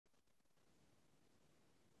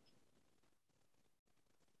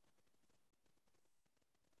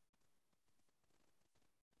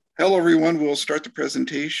Hello, everyone. We'll start the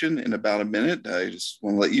presentation in about a minute. I just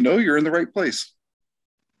want to let you know you're in the right place.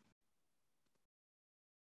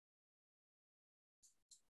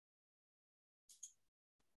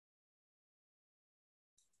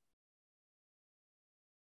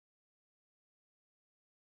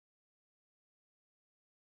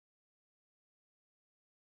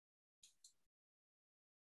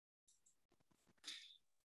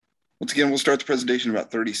 Once again, we'll start the presentation in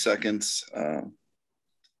about 30 seconds.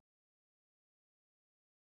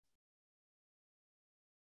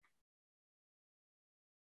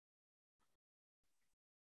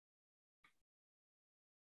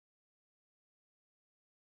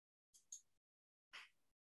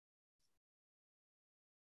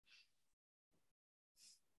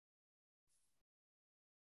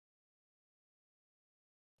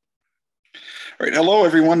 All right, hello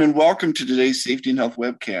everyone, and welcome to today's Safety and Health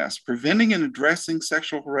webcast, Preventing and Addressing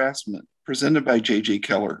Sexual Harassment, presented by J.J.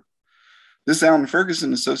 Keller. This is Alan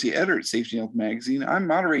Ferguson, Associate Editor at Safety and Health Magazine. I'm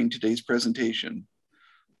moderating today's presentation.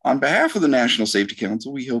 On behalf of the National Safety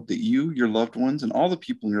Council, we hope that you, your loved ones, and all the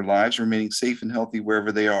people in your lives are remaining safe and healthy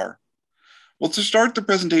wherever they are. Well, to start the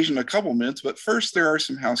presentation in a couple minutes, but first there are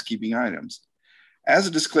some housekeeping items. As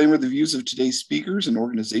a disclaimer, the views of today's speakers and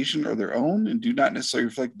organization are their own and do not necessarily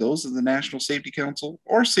reflect those of the National Safety Council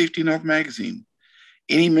or Safety and Health Magazine.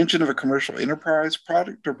 Any mention of a commercial enterprise,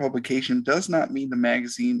 product, or publication does not mean the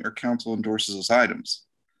magazine or council endorses those items.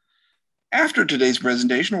 After today's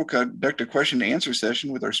presentation, we'll conduct a question and answer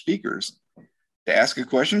session with our speakers. To ask a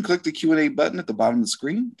question, click the Q&A button at the bottom of the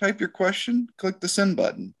screen, type your question, click the send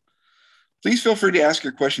button. Please feel free to ask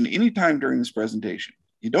your question anytime during this presentation.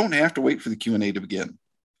 You don't have to wait for the Q&A to begin.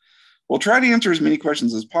 We'll try to answer as many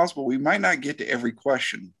questions as possible. We might not get to every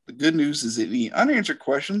question. The good news is that any unanswered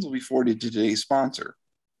questions will be forwarded to today's sponsor.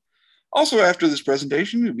 Also, after this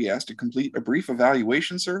presentation, you'll be asked to complete a brief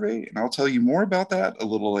evaluation survey, and I'll tell you more about that a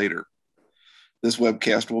little later. This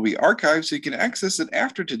webcast will be archived so you can access it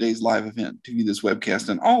after today's live event. To view this webcast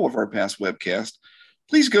and all of our past webcasts,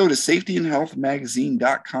 please go to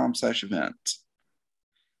safetyandhealthmagazine.com/events.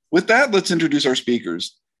 With that, let's introduce our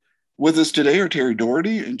speakers. With us today are Terry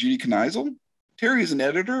Doherty and Judy Kneisel. Terry is an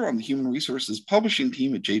editor on the Human Resources Publishing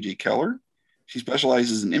team at J.J. Keller. She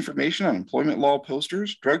specializes in information on employment law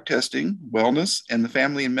posters, drug testing, wellness, and the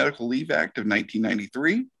Family and Medical Leave Act of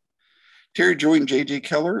 1993. Terry joined J.J.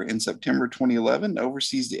 Keller in September 2011 and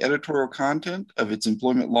oversees the editorial content of its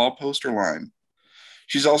employment law poster line.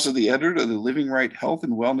 She's also the editor of the Living Right Health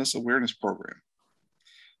and Wellness Awareness Program.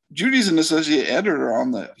 Judy's an associate editor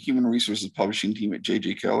on the Human Resources Publishing team at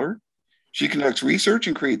J.J. Keller. She conducts research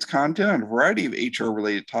and creates content on a variety of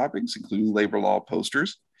HR-related topics, including labor law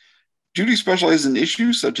posters. Judy specializes in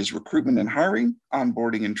issues such as recruitment and hiring,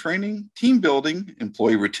 onboarding and training, team building,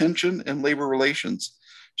 employee retention, and labor relations.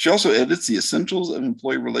 She also edits the Essentials of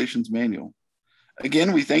Employee Relations Manual.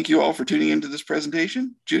 Again, we thank you all for tuning into this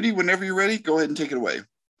presentation. Judy, whenever you're ready, go ahead and take it away.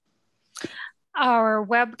 Our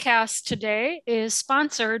webcast today is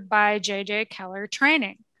sponsored by J.J. Keller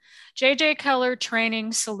Training. J.J. Keller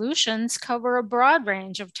Training solutions cover a broad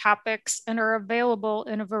range of topics and are available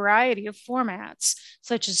in a variety of formats,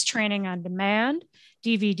 such as training on demand,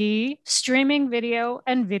 DVD, streaming video,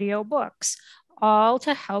 and video books, all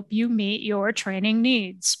to help you meet your training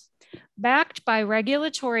needs. Backed by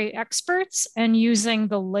regulatory experts and using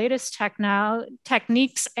the latest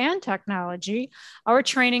techniques and technology, our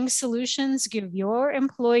training solutions give your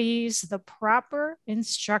employees the proper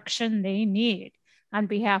instruction they need. On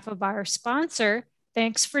behalf of our sponsor,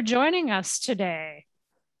 thanks for joining us today.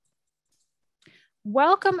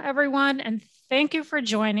 Welcome, everyone, and thank you for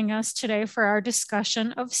joining us today for our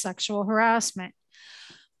discussion of sexual harassment.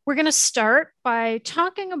 We're going to start by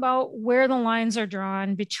talking about where the lines are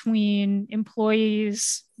drawn between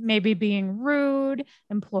employees maybe being rude,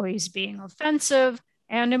 employees being offensive,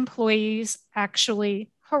 and employees actually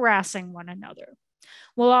harassing one another.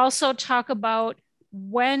 We'll also talk about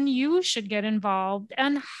when you should get involved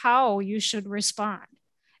and how you should respond.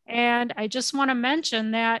 And I just want to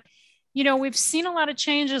mention that, we've seen a lot of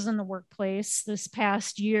changes in the workplace this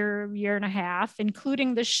past year and a half,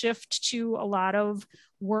 including the shift to a lot of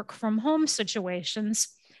work from home situations.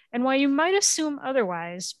 And while you might assume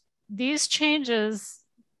otherwise, these changes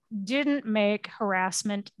didn't make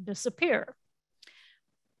harassment disappear.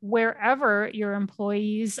 Wherever your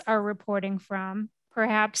employees are reporting from,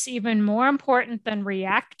 perhaps even more important than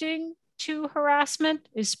reacting to harassment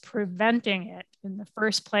is preventing it in the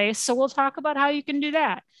first place. So we'll talk about how you can do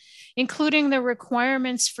that, including the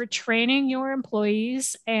requirements for training your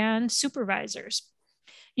employees and supervisors.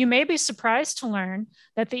 You may be surprised to learn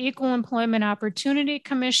that the Equal Employment Opportunity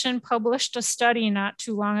Commission published a study not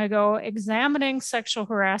too long ago examining sexual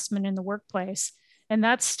harassment in the workplace. And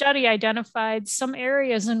that study identified some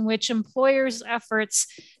areas in which employers' efforts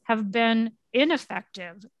have been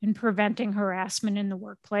ineffective in preventing harassment in the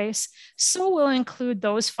workplace. So we'll include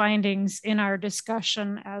those findings in our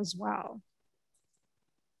discussion as well.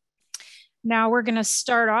 Now we're going to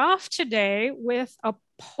start off today with a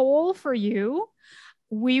poll for you.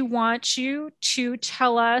 We want you to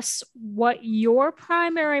tell us what your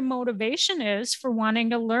primary motivation is for wanting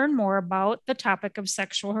to learn more about the topic of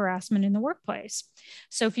sexual harassment in the workplace.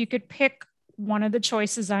 So if you could pick one of the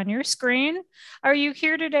choices on your screen. Are you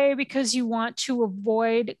here today because you want to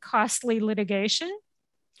avoid costly litigation?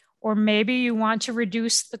 Or maybe you want to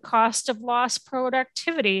reduce the cost of lost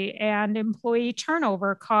productivity and employee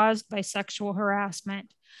turnover caused by sexual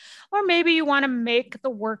harassment. Or maybe you want to make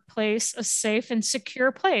the workplace a safe and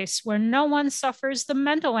secure place where no one suffers the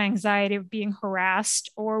mental anxiety of being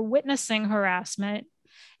harassed or witnessing harassment.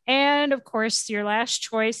 And of course, your last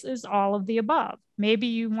choice is all of the above. Maybe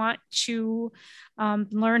you want to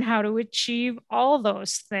learn how to achieve all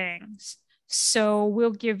those things. So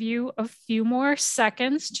we'll give you a few more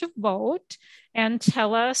seconds to vote and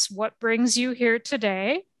tell us what brings you here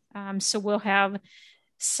today. So we'll have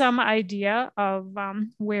some idea of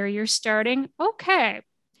where you're starting. Okay,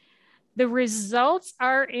 the results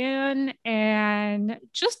are in, and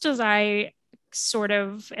just as I sort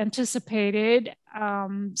of anticipated,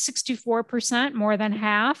 64%, more than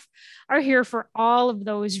half, are here for all of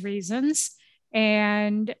those reasons.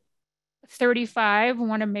 And 35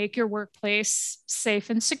 want to make your workplace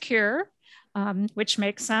safe and secure, which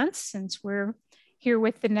makes sense since we're here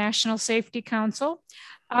with the National Safety Council.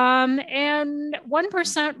 And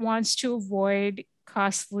 1% wants to avoid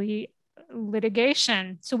costly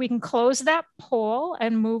litigation. So we can close that poll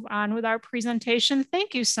and move on with our presentation.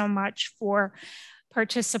 Thank you so much for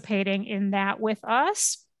participating in that with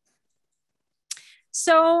us.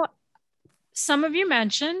 So some of you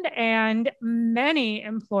mentioned, and many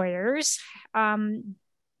employers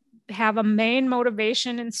have a main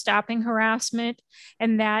motivation in stopping harassment,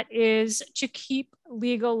 and that is to keep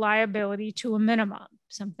legal liability to a minimum,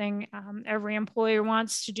 something every employer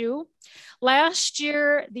wants to do. Last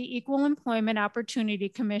year, the Equal Employment Opportunity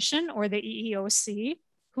Commission, or the EEOC,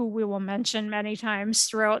 who we will mention many times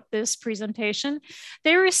throughout this presentation,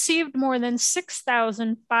 they received more than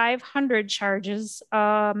 6,500 charges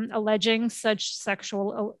alleging such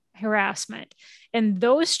sexual harassment. And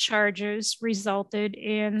those charges resulted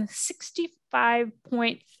in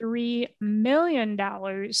 $65.3 million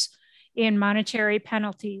in monetary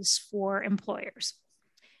penalties for employers.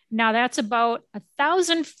 Now that's about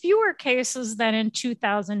 1,000 fewer cases than in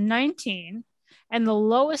 2019, and the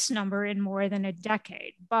lowest number in more than a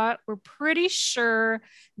decade. But we're pretty sure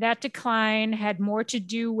that decline had more to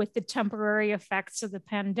do with the temporary effects of the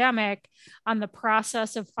pandemic on the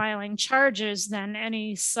process of filing charges than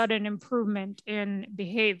any sudden improvement in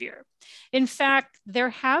behavior. In fact, there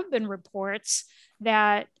have been reports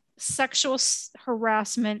that sexual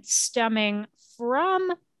harassment stemming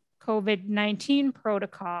from COVID-19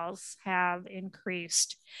 protocols have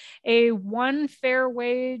increased. A One Fair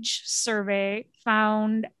Wage survey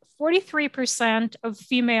found 43% of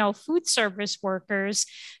female food service workers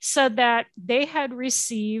said that they had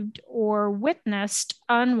received or witnessed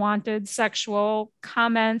unwanted sexual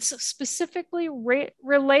comments specifically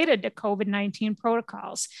related to COVID-19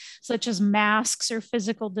 protocols, such as masks or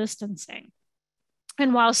physical distancing.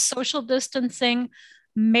 And while social distancing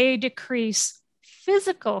may decrease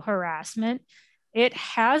physical harassment, it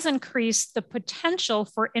has increased the potential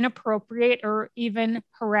for inappropriate or even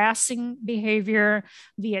harassing behavior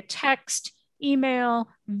via text, email,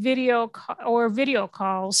 video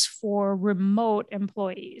calls for remote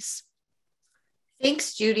employees.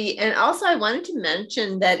 Thanks, Judy. And also I wanted to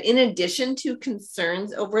mention that in addition to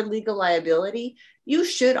concerns over legal liability, you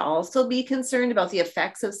should also be concerned about the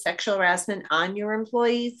effects of sexual harassment on your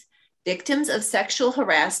employees. Victims of sexual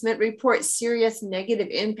harassment report serious negative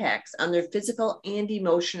impacts on their physical and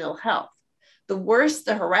emotional health. The worse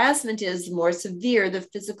the harassment is, the more severe the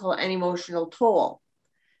physical and emotional toll.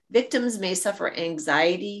 Victims may suffer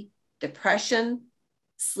anxiety, depression,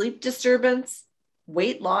 sleep disturbance,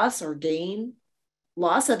 weight loss or gain,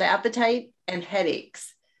 loss of appetite, and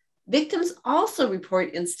headaches. Victims also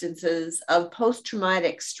report instances of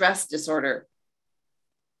post-traumatic stress disorder.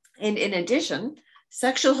 And in addition,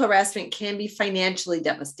 sexual harassment can be financially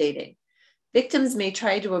devastating. Victims may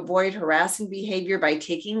try to avoid harassing behavior by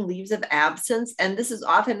taking leaves of absence, and this is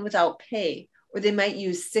often without pay, or they might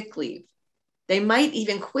use sick leave. They might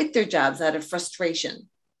even quit their jobs out of frustration.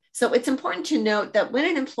 So it's important to note that when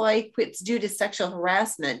an employee quits due to sexual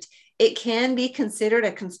harassment, it can be considered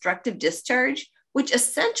a constructive discharge, which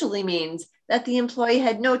essentially means that the employee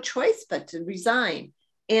had no choice but to resign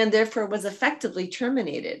and therefore was effectively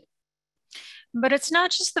terminated. But it's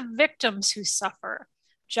not just the victims who suffer.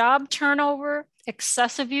 Job turnover,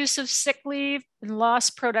 excessive use of sick leave, and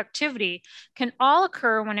lost productivity can all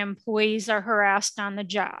occur when employees are harassed on the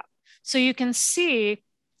job. So you can see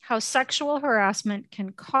how sexual harassment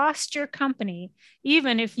can cost your company,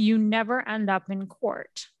 even if you never end up in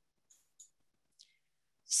court.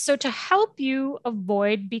 So to help you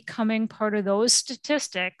avoid becoming part of those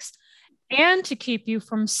statistics and to keep you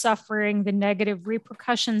from suffering the negative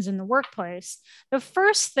repercussions in the workplace, the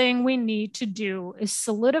first thing we need to do is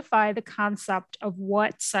solidify the concept of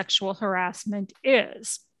what sexual harassment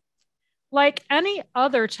is. Like any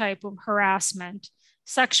other type of harassment,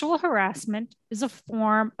 sexual harassment is a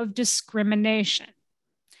form of discrimination.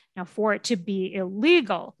 Now, for it to be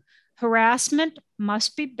illegal, harassment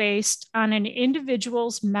must be based on an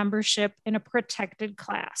individual's membership in a protected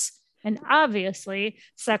class. And obviously,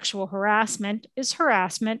 sexual harassment is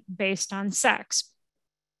harassment based on sex.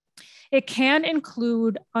 It can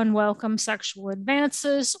include unwelcome sexual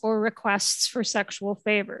advances or requests for sexual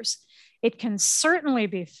favors. It can certainly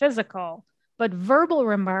be physical, but verbal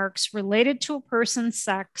remarks related to a person's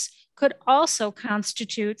sex could also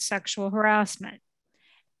constitute sexual harassment.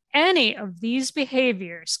 Any of these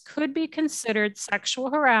behaviors could be considered sexual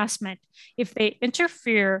harassment if they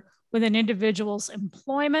interfere with an individual's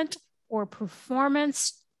employment or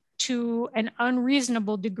performance to an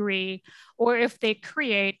unreasonable degree, or if they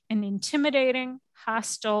create an intimidating,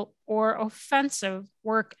 hostile, or offensive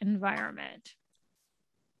work environment.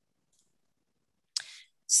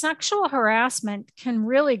 Sexual harassment can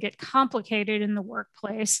really get complicated in the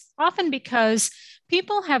workplace, often because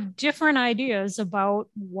people have different ideas about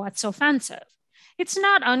what's offensive. It's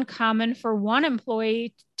not uncommon for one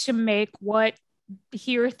employee to make what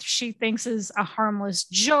he or she thinks is a harmless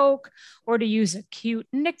joke or to use a cute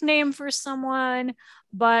nickname for someone,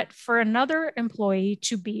 but for another employee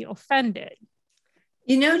to be offended.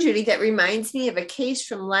 You know, Judy, that reminds me of a case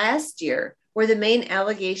from last year where the main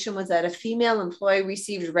allegation was that a female employee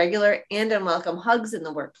received regular and unwelcome hugs in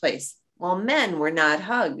the workplace, while men were not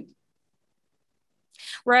hugged.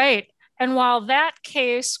 Right. And while that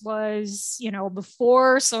case was,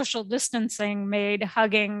 before social distancing made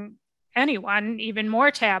hugging anyone even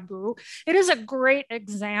more taboo, it is a great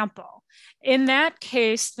example. In that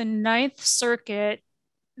case, the Ninth Circuit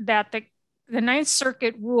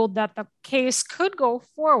ruled that the case could go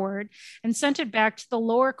forward and sent it back to the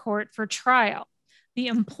lower court for trial. The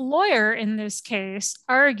employer in this case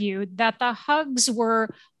argued that the hugs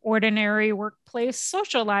were ordinary workplace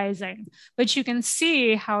socializing, but you can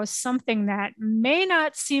see how something that may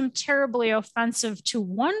not seem terribly offensive to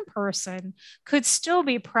one person could still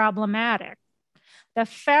be problematic. The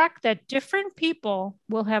fact that different people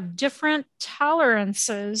will have different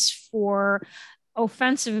tolerances for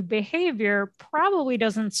offensive behavior probably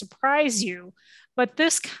doesn't surprise you, but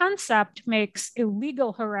this concept makes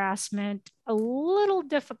illegal harassment a little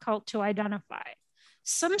difficult to identify.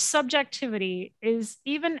 Some subjectivity is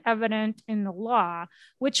even evident in the law,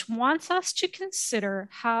 which wants us to consider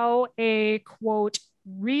how a, quote,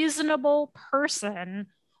 reasonable person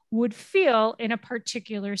would feel in a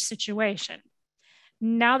particular situation.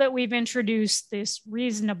 Now that we've introduced this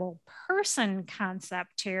reasonable person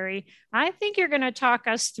concept, Terry, I think you're going to talk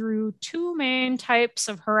us through two main types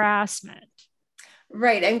of harassment.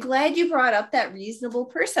 Right. I'm glad you brought up that reasonable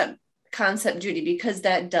person concept, Judy, because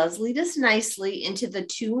that does lead us nicely into the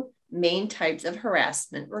two main types of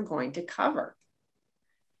harassment we're going to cover.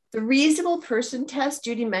 The reasonable person test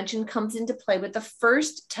Judy mentioned comes into play with the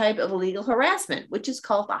first type of legal harassment, which is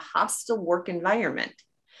called a hostile work environment.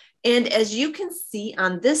 And as you can see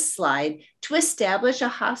on this slide, to establish a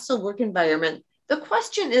hostile work environment, the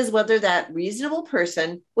question is whether that reasonable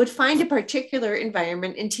person would find a particular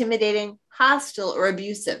environment intimidating, hostile, or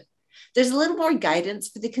abusive. There's a little more guidance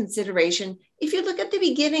for the consideration if you look at the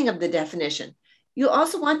beginning of the definition. You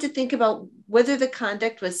also want to think about whether the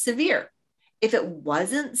conduct was severe. If it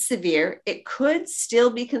wasn't severe, it could still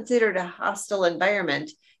be considered a hostile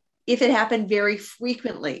environment if it happened very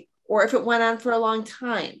frequently or if it went on for a long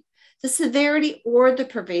time. The severity or the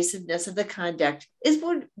pervasiveness of the conduct is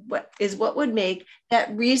what would make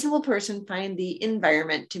that reasonable person find the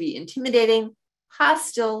environment to be intimidating,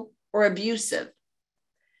 hostile, or abusive.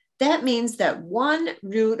 That means that one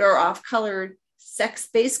rude or off-colored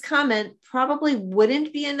sex-based comment probably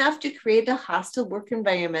wouldn't be enough to create a hostile work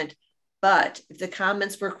environment. But if the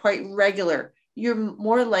comments were quite regular, you're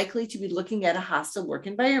more likely to be looking at a hostile work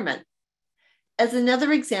environment. As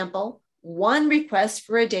another example, one request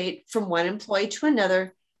for a date from one employee to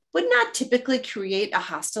another would not typically create a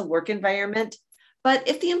hostile work environment, but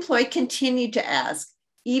if the employee continued to ask,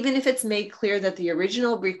 even if it's made clear that the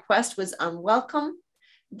original request was unwelcome,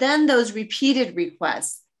 then those repeated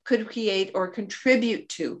requests could create or contribute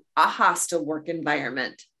to a hostile work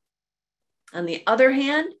environment. On the other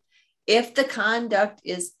hand, if the conduct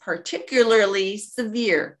is particularly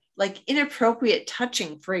severe, like inappropriate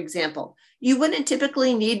touching, for example, you wouldn't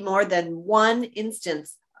typically need more than one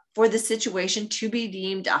instance for the situation to be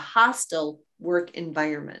deemed a hostile work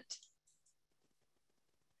environment.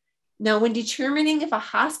 Now, when determining if a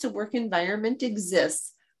hostile work environment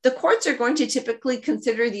exists, the courts are going to typically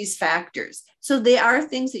consider these factors. So they are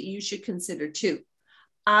things that you should consider too.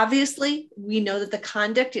 Obviously, we know that the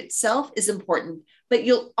conduct itself is important, but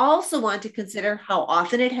you'll also want to consider how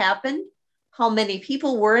often it happened, how many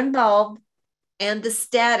people were involved, and the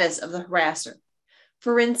status of the harasser.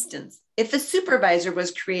 For instance, if a supervisor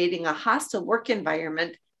was creating a hostile work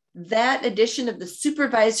environment, that addition of the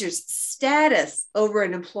supervisor's status over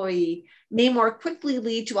an employee may more quickly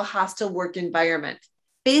lead to a hostile work environment,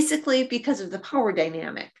 basically because of the power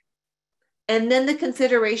dynamic. And then the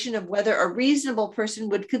consideration of whether a reasonable person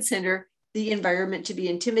would consider the environment to be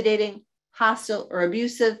intimidating, hostile, or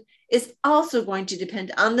abusive is also going to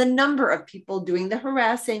depend on the number of people doing the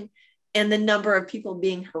harassing and the number of people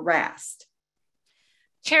being harassed.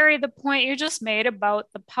 Terry, the point you just made about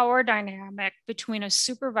the power dynamic between a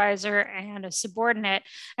supervisor and a subordinate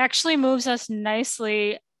actually moves us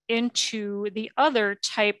nicely into the other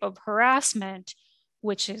type of harassment,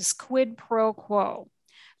 which is quid pro quo,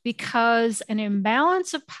 because an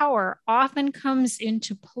imbalance of power often comes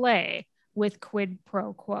into play with quid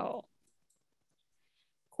pro quo.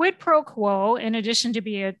 Quid pro quo, in addition to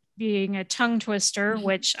being a tongue twister,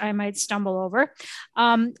 which I might stumble over,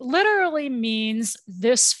 literally means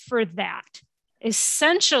this for that.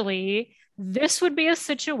 Essentially, this would be a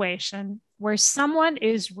situation where someone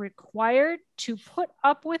is required to put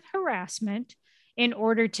up with harassment in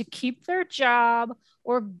order to keep their job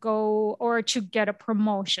or to get a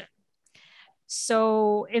promotion.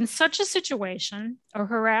 So in such a situation, a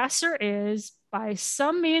harasser is by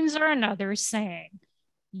some means or another saying,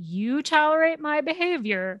 you tolerate my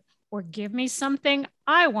behavior or give me something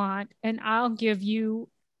I want and I'll give you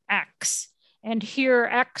X. And here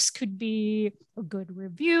X could be a good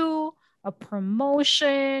review, a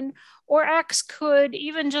promotion, or X could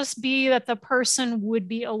even just be that the person would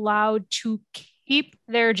be allowed to keep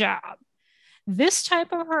their job. This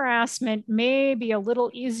type of harassment may be a little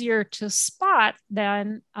easier to spot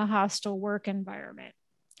than a hostile work environment.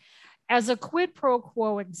 As a quid pro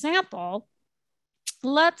quo example,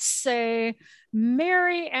 let's say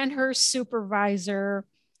Mary and her supervisor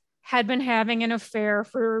had been having an affair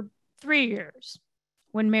for 3 years.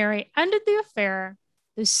 When Mary ended the affair,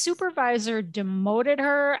 the supervisor demoted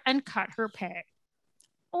her and cut her pay.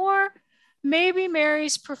 Or maybe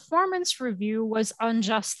Mary's performance review was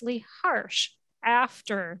unjustly harsh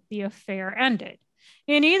after the affair ended.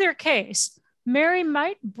 In either case, Mary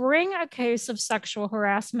might bring a case of sexual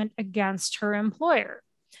harassment against her employer.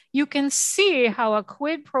 You can see how a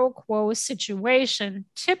quid pro quo situation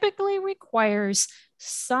typically requires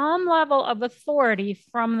some level of authority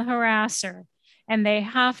from the harasser, and they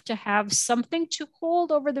have to have something to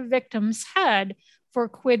hold over the victim's head for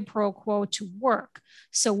quid pro quo to work.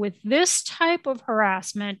 So with this type of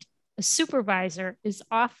harassment, a supervisor is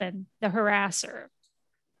often the harasser.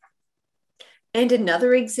 And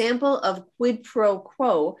another example of quid pro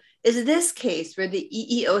quo is this case where the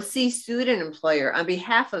EEOC sued an employer on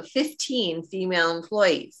behalf of 15 female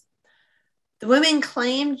employees. The women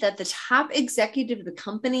claimed that the top executive of the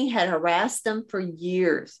company had harassed them for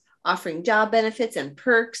years, offering job benefits and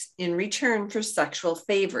perks in return for sexual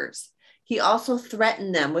favors. He also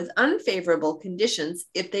threatened them with unfavorable conditions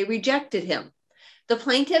if they rejected him. The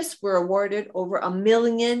plaintiffs were awarded over $1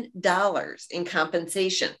 million in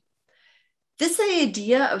compensation. This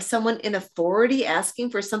idea of someone in authority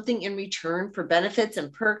asking for something in return for benefits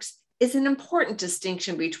and perks is an important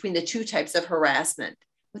distinction between the two types of harassment.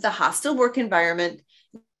 With a hostile work environment,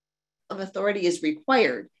 of authority is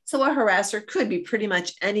required, so a harasser could be pretty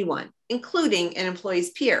much anyone, including an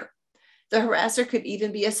employee's peer. The harasser could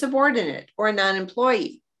even be a subordinate or a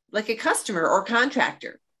non-employee, like a customer or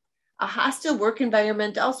contractor. A hostile work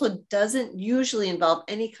environment also doesn't usually involve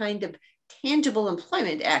any kind of tangible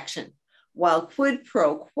employment action, while quid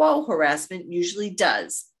pro quo harassment usually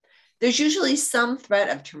does. There's usually some threat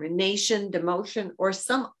of termination, demotion, or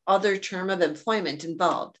some other term of employment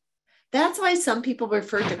involved. That's why some people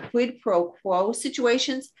refer to quid pro quo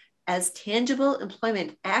situations as tangible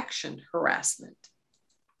employment action harassment.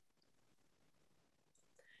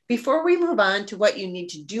 Before we move on to what you need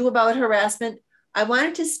to do about harassment, I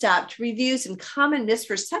wanted to stop to review some common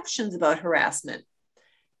misperceptions about harassment.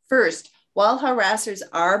 First, while harassers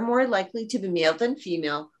are more likely to be male than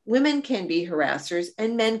female, women can be harassers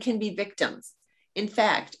and men can be victims. In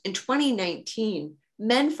fact, in 2019,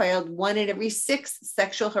 men filed 1 in every 6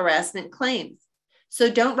 sexual harassment claims.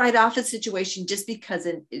 So don't write off a situation just because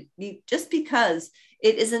it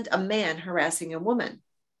isn't a man harassing a woman.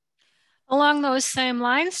 Along those same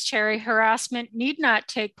lines, Cherry, harassment need not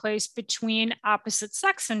take place between opposite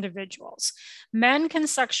sex individuals. Men can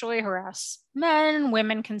sexually harass men,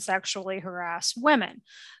 women can sexually harass women.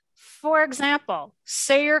 For example,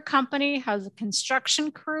 say your company has a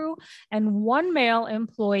construction crew and one male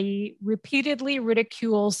employee repeatedly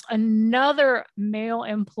ridicules another male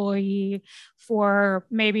employee for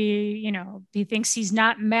maybe, he thinks he's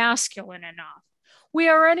not masculine enough. We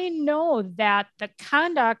already know that the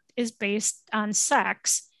conduct is based on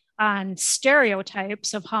sex, on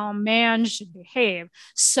stereotypes of how a man should behave.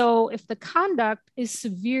 So if the conduct is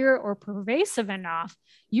severe or pervasive enough,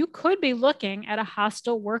 you could be looking at a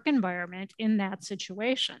hostile work environment in that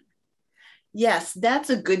situation. Yes, that's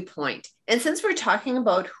a good point. And since we're talking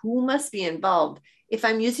about who must be involved, if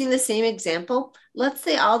I'm using the same example, let's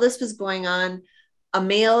say all this was going on, a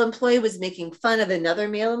male employee was making fun of another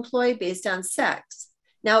male employee based on sex.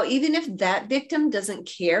 Now, even if that victim doesn't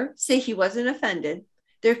care, say he wasn't offended,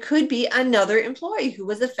 there could be another employee who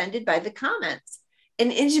was offended by the comments. An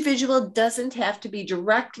individual doesn't have to be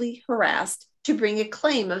directly harassed to bring a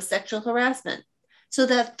claim of sexual harassment. So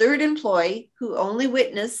that third employee who only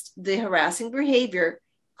witnessed the harassing behavior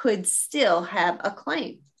could still have a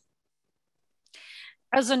claim.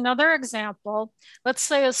 As another example, let's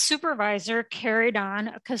say a supervisor carried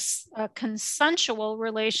on a consensual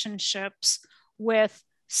relationships with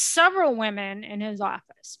several women in his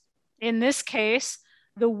office. In this case,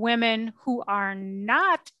 the women who are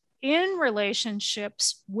not in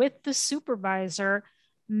relationships with the supervisor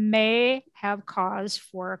may have cause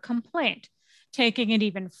for a complaint. Taking it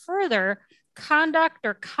even further, conduct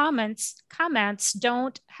or comments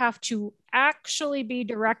don't have to actually be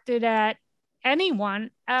directed at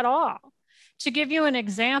anyone at all. To give you an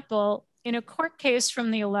example, in a court case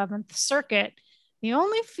from the 11th Circuit, the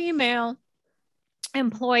only female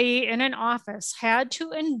employee in an office had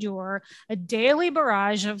to endure a daily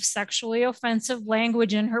barrage of sexually offensive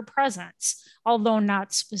language in her presence, although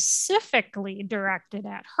not specifically directed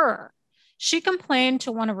at her. She complained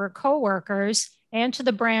to one of her coworkers and to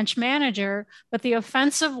the branch manager, but the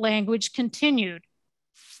offensive language continued.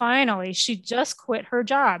 Finally, she just quit her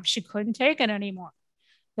job. She couldn't take it anymore.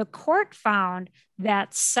 The court found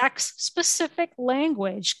that sex-specific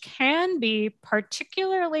language can be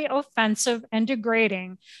particularly offensive and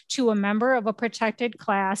degrading to a member of a protected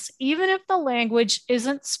class, even if the language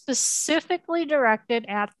isn't specifically directed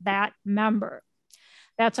at that member.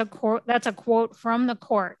 That's a quote from the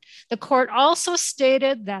court. The court also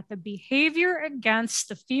stated that the behavior against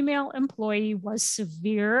the female employee was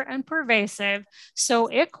severe and pervasive, so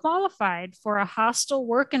it qualified for a hostile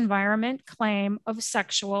work environment claim of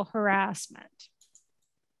sexual harassment.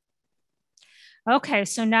 Okay,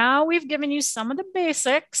 so now we've given you some of the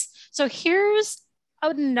basics. So here's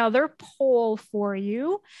another poll for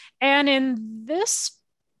you. And in this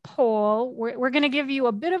poll, we're going to give you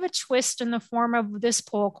a bit of a twist in the form of this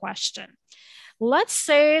poll question. Let's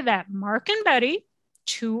say that Mark and Betty,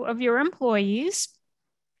 2 of your employees,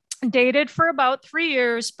 dated for about 3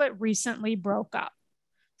 years, but recently broke up.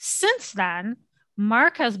 Since then,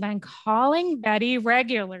 Mark has been calling Betty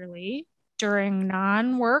regularly during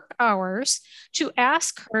non-work hours to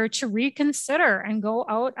ask her to reconsider and go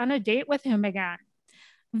out on a date with him again.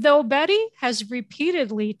 Though Betty has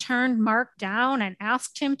repeatedly turned Mark down and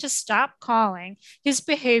asked him to stop calling, his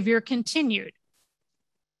behavior continued.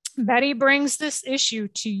 Betty brings this issue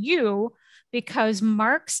to you because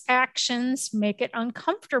Mark's actions make it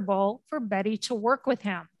uncomfortable for Betty to work with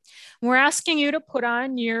him. We're asking you to put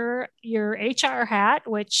on your HR hat,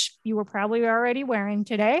 which you were probably already wearing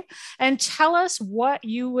today, and tell us what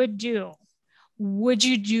you would do. Would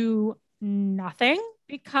you do nothing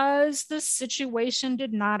because the situation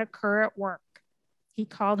did not occur at work? He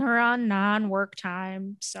called her on non-work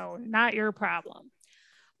time, so not your problem.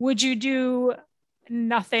 Would you do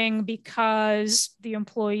nothing because the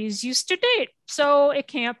employees used to date, so it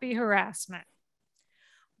can't be harassment?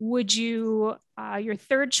 Would you, your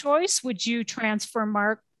third choice, would you transfer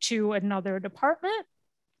Mark to another department,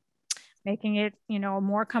 making it,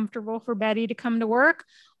 more comfortable for Betty to come to work?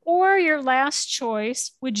 Or your last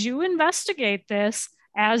choice, would you investigate this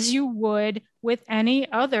as you would with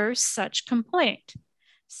any other such complaint?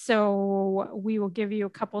 So we will give you a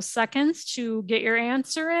couple seconds to get your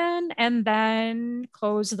answer in and then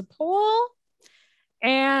close the poll.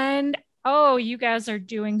 And oh, you guys are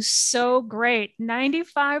doing so great.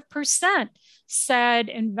 95% said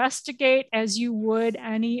investigate as you would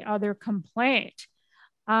any other complaint.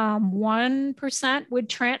 1% would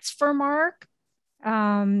transfer Mark.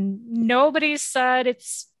 Nobody said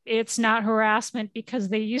it's not harassment because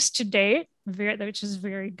they used to date, which is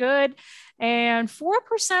very good. And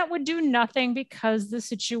 4% would do nothing because the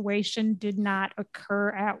situation did not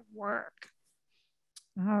occur at work.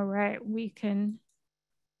 All right, we can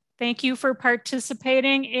thank you for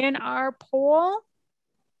participating in our poll.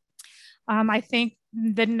 I think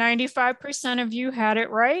the 95% of you had it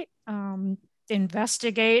right.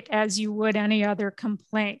 Investigate as you would any other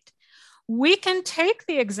complaint. We can take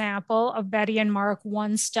the example of Betty and Mark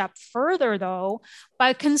one step further, though,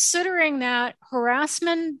 by considering that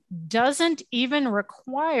harassment doesn't even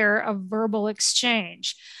require a verbal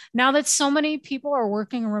exchange. Now that so many people are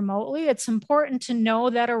working remotely, it's important to know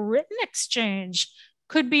that a written exchange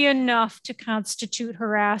could be enough to constitute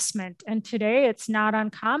harassment. And today it's not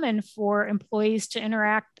uncommon for employees to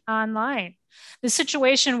interact online. The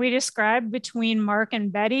situation we described between Mark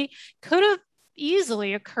and Betty could have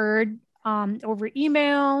easily occurred over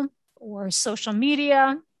email or social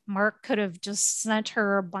media. Mark could have just sent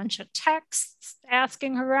her a bunch of texts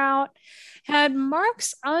asking her out. Had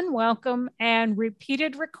Mark's unwelcome and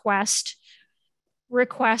repeated requests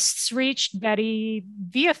reached Betty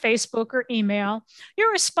via Facebook or email,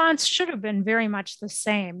 your response should have been very much the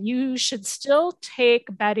same. You should still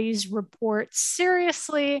take Betty's report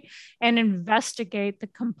seriously and investigate the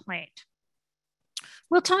complaint.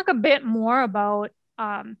 We'll talk a bit more about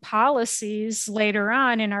policies later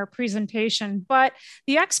on in our presentation, but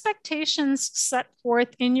the expectations set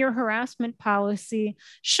forth in your harassment policy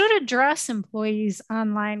should address employees'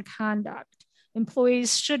 online conduct.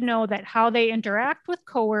 Employees should know that how they interact with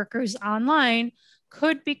coworkers online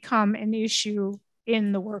could become an issue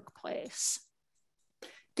in the workplace.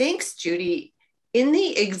 Thanks, Judy. In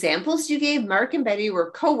the examples you gave, Mark and Betty were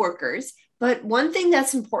coworkers, but one thing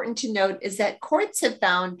that's important to note is that courts have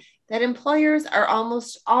found that employers are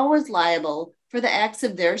almost always liable for the acts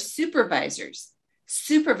of their supervisors.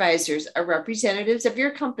 Supervisors are representatives of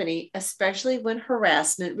your company, especially when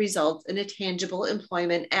harassment results in a tangible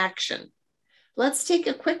employment action. Let's take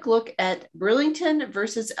a quick look at Burlington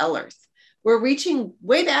versus Ellerth. We're reaching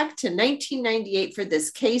way back to 1998 for this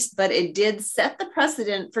case, but it did set the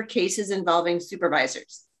precedent for cases involving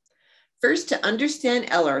supervisors. First, to understand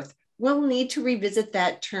Ellerth, we'll need to revisit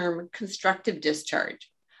that term, constructive discharge.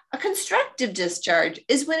 A constructive discharge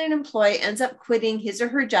is when an employee ends up quitting his or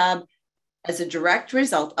her job as a direct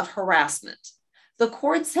result of harassment. The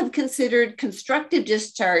courts have considered constructive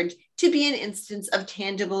discharge to be an instance of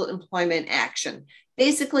tangible employment action.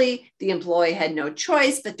 Basically, the employee had no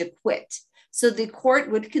choice but to quit, so the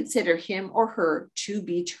court would consider him or her to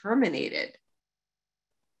be terminated.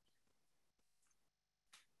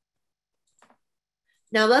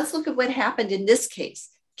 Now let's look at what happened in this case.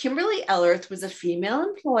 Kimberly Ellerth was a female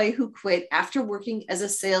employee who quit after working as a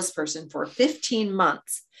salesperson for 15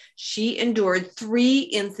 months. She endured 3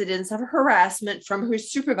 incidents of harassment from her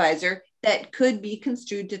supervisor that could be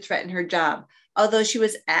construed to threaten her job, although she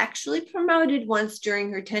was actually promoted once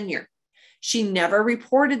during her tenure. She never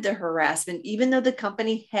reported the harassment, even though the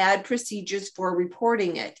company had procedures for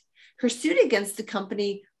reporting it. Her suit against the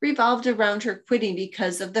company revolved around her quitting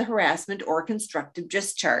because of the harassment or constructive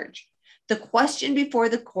discharge. The question before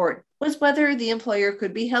the court was whether the employer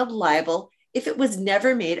could be held liable if it was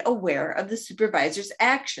never made aware of the supervisor's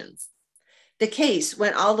actions. The case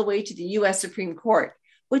went all the way to the U.S. Supreme Court,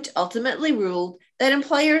 which ultimately ruled that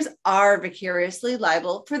employers are vicariously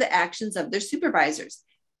liable for the actions of their supervisors,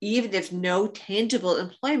 even if no tangible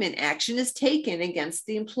employment action is taken against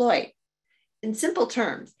the employee. In simple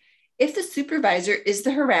terms, if the supervisor is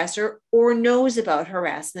the harasser or knows about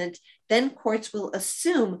harassment, then courts will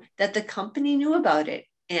assume that the company knew about it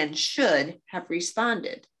and should have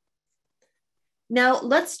responded. Now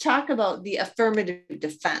let's talk about the affirmative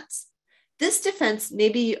defense. This defense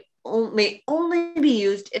may only be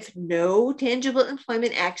used if no tangible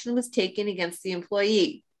employment action was taken against the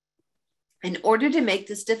employee. In order to make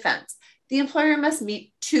this defense, the employer must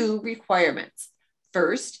meet 2 requirements.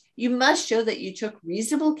 First, you must show that you took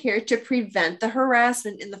reasonable care to prevent the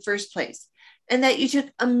harassment in the first place, and that you took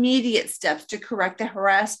immediate steps to correct the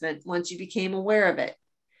harassment once you became aware of it.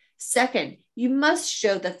 Second, you must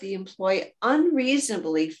show that the employee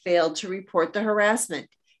unreasonably failed to report the harassment,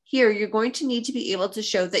 Here, you're going to need to be able to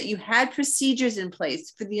show that you had procedures in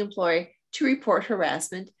place for the employee to report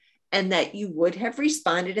harassment and that you would have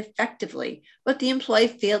responded effectively, but the employee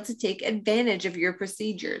failed to take advantage of your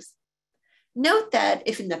procedures. Note that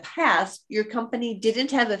if in the past your company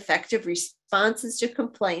didn't have effective responses to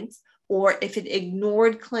complaints, or if it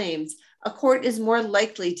ignored claims, a court is more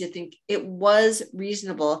likely to think it was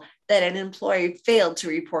reasonable that an employee failed to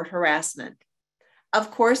report harassment. Of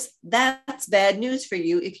course, that's bad news for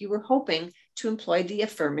you if you were hoping to employ the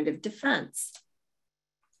affirmative defense.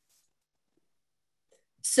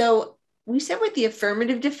 So we said with the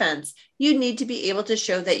affirmative defense, you need to be able to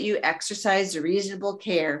show that you exercise reasonable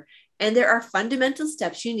care, and there are fundamental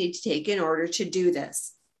steps you need to take in order to do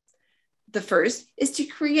this. The first is to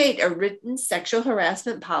create a written sexual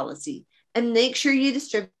harassment policy and make sure you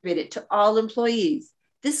distribute it to all employees.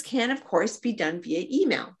 This can, of course, be done via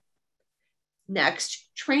email.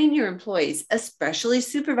 Next, train your employees, especially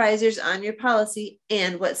supervisors, on your policy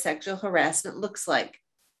and what sexual harassment looks like.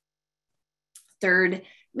 Third,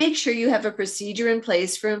 make sure you have a procedure in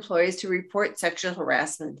place for employees to report sexual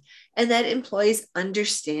harassment and that employees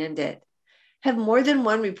understand it. Have more than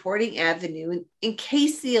one reporting avenue in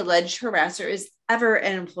case the alleged harasser is ever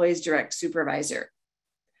an employee's direct supervisor.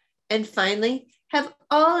 And finally, have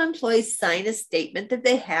all employees sign a statement that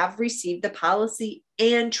they have received the policy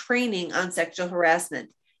and training on sexual harassment,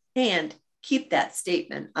 and keep that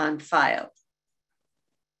statement on file.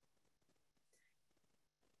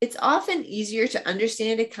 It's often easier to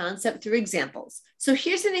understand a concept through examples. So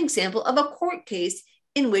here's an example of a court case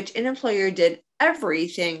in which an employer did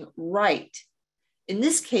everything right. In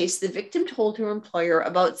this case, the victim told her employer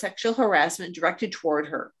about sexual harassment directed toward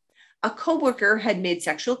her. A coworker had made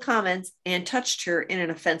sexual comments and touched her in an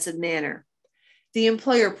offensive manner. The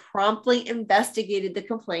employer promptly investigated the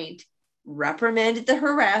complaint, reprimanded the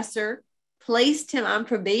harasser, placed him on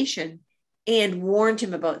probation, and warned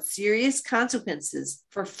him about serious consequences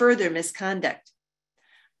for further misconduct.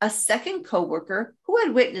 A second coworker who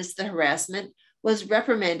had witnessed the harassment was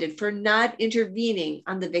reprimanded for not intervening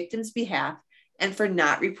on the victim's behalf and for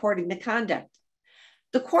not reporting the conduct.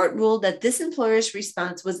 The court ruled that this employer's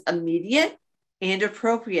response was immediate and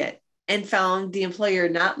appropriate and found the employer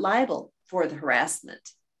not liable for the harassment.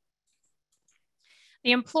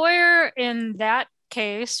 The employer in that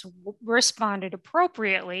case responded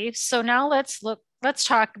appropriately. So now let's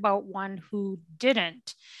talk about one who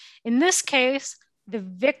didn't. In this case, the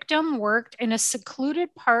victim worked in a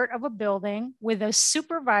secluded part of a building with a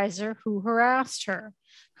supervisor who harassed her.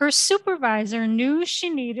 Her supervisor knew she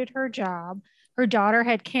needed her job. Her daughter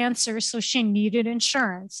had cancer, so she needed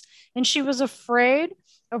insurance, and she was afraid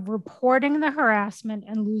of reporting the harassment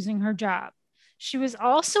and losing her job. She was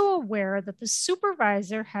also aware that the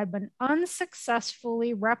supervisor had been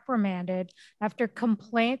unsuccessfully reprimanded after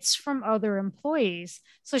complaints from other employees,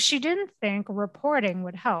 so she didn't think reporting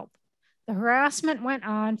would help. The harassment went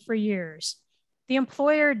on for years. The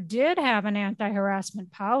employer did have an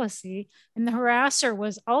anti-harassment policy, and the harasser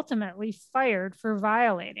was ultimately fired for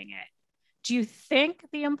violating it. Do you think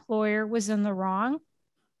the employer was in the wrong?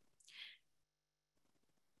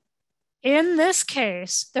 In this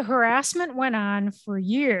case, the harassment went on for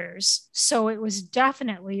years, so it was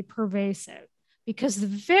definitely pervasive because the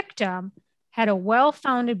victim had a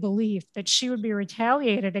well-founded belief that she would be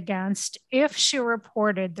retaliated against if she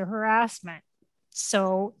reported the harassment.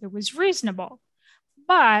 So it was reasonable.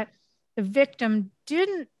 But if the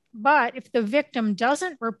victim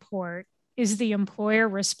doesn't report, is the employer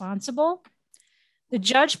responsible? The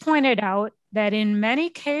judge pointed out that in many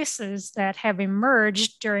cases that have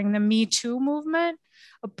emerged during the Me Too movement,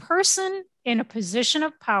 a person in a position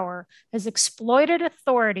of power has exploited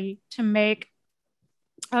authority to make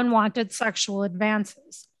unwanted sexual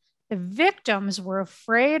advances. The victims were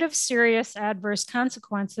afraid of serious adverse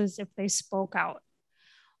consequences if they spoke out.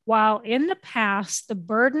 While in the past, the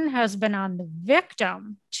burden has been on the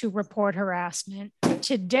victim to report harassment,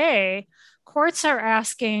 today, courts are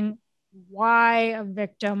asking why a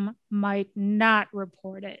victim might not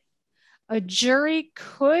report it. A jury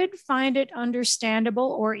could find it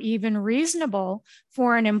understandable or even reasonable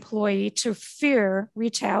for an employee to fear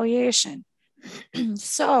retaliation.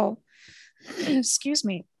 So, excuse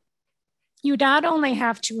me, you not only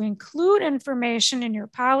have to include information in your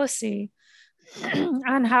policy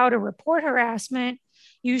on how to report harassment,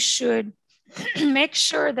 you should make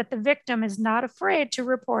sure that the victim is not afraid to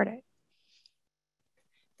report it.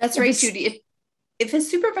 That's right, Judy. If a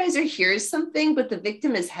supervisor hears something, but the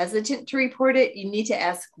victim is hesitant to report it, you need to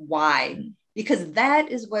ask why, because that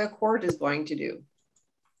is what a court is going to do.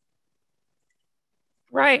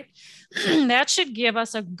 Right. That should give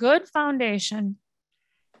us a good foundation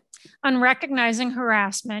on recognizing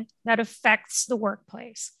harassment that affects the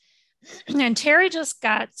workplace. And Terry just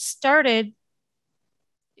started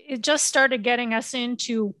getting us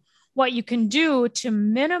into what you can do to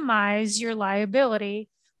minimize your liability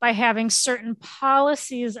by having certain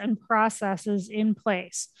policies and processes in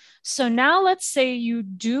place. So now let's say you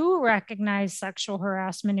do recognize sexual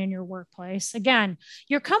harassment in your workplace. Again,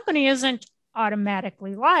 your company isn't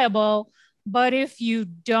automatically liable, but if you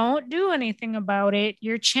don't do anything about it,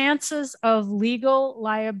 your chances of legal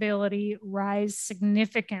liability rise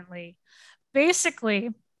significantly. Basically,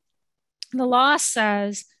 the law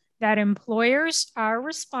says that employers are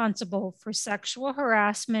responsible for sexual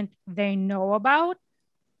harassment they know about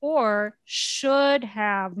or should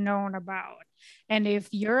have known about. And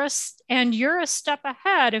you're a step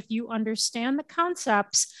ahead if you understand the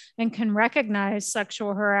concepts and can recognize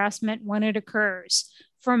sexual harassment when it occurs.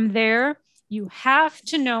 From there, you have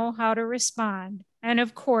to know how to respond. And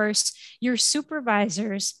of course, your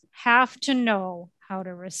supervisors have to know how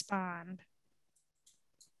to respond.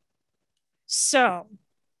 So,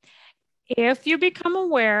 if you become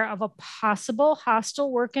aware of a possible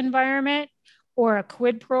hostile work environment or a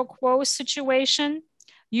quid pro quo situation,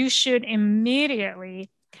 you should immediately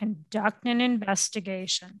conduct an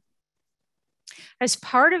investigation. As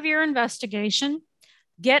part of your investigation,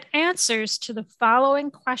 get answers to the following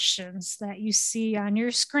questions that you see on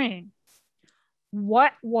your screen.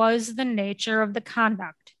 What was the nature of the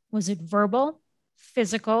conduct? Was it verbal,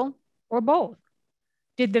 physical, or both?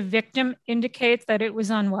 Did the victim indicate that it was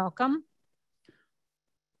unwelcome?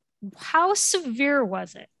 How severe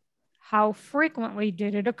was it? How frequently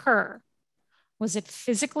did it occur? Was it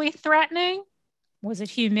physically threatening? Was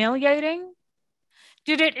it humiliating?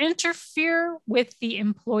 Did it interfere with the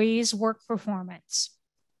employee's work performance?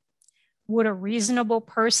 Would a reasonable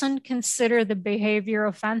person consider the behavior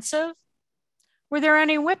offensive? Were there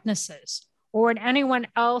any witnesses? Or would anyone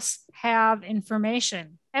else have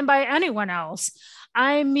information? And by anyone else,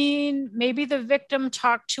 I mean maybe the victim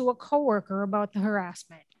talked to a coworker about the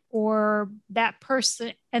harassment, or that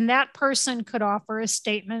person could offer a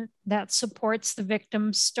statement that supports the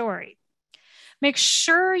victim's story. Make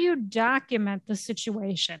sure you document the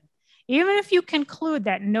situation. Even if you conclude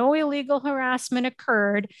that no illegal harassment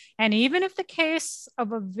occurred, and even if the case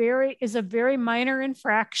is a very minor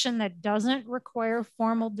infraction that doesn't require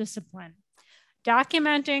formal discipline,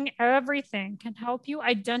 documenting everything can help you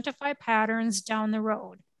identify patterns down the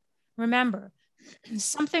road. Remember,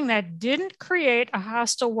 something that didn't create a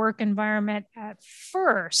hostile work environment at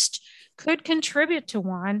first could contribute to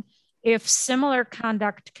one if similar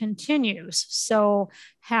conduct continues. So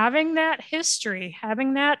having that history,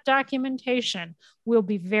 having that documentation will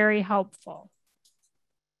be very helpful.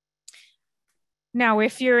 Now,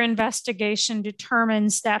 if your investigation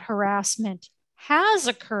determines that harassment has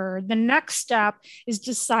occurred, the next step is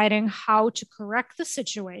deciding how to correct the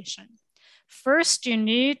situation. First, you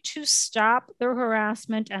need to stop the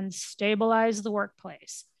harassment and stabilize the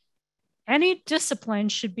workplace. Any discipline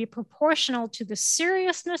should be proportional to the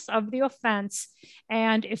seriousness of the offense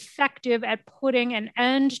and effective at putting an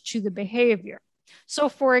end to the behavior. So,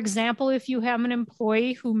 for example, if you have an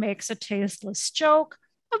employee who makes a tasteless joke,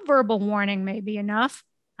 a verbal warning may be enough.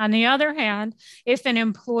 On the other hand, if an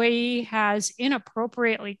employee has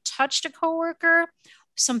inappropriately touched a coworker,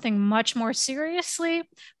 something much more seriously,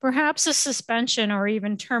 perhaps a suspension or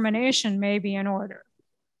even termination may be in order.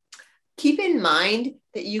 Keep in mind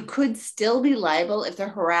that you could still be liable if the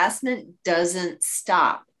harassment doesn't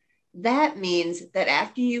stop. That means that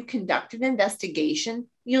after you conduct an investigation,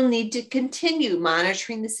 you'll need to continue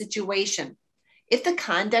monitoring the situation. If the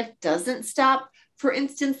conduct doesn't stop, for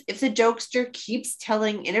instance, if the jokester keeps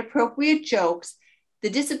telling inappropriate jokes,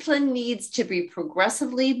 the discipline needs to be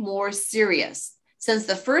progressively more serious, since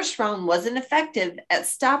the first round wasn't effective at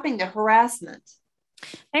stopping the harassment.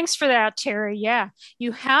 Thanks for that, Terry. Yeah,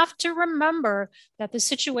 you have to remember that the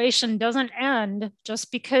situation doesn't end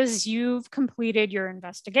just because you've completed your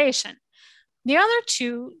investigation. The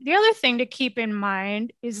other thing to keep in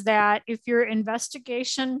mind is that if your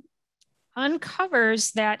investigation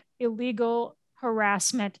uncovers that illegal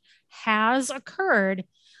harassment has occurred,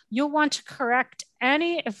 you'll want to correct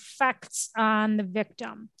any effects on the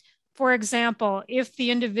victim. For example, if the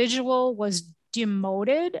individual was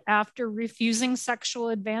demoted after refusing sexual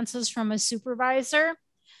advances from a supervisor,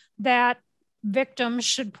 that victim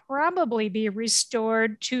should probably be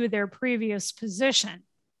restored to their previous position.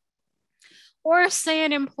 Or say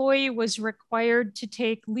an employee was required to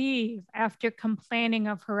take leave after complaining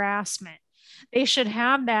of harassment. They should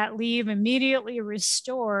have that leave immediately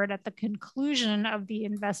restored at the conclusion of the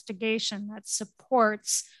investigation that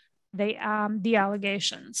supports the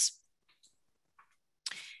allegations.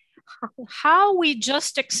 How we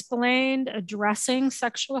just explained addressing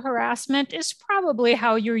sexual harassment is probably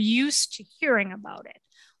how you're used to hearing about it.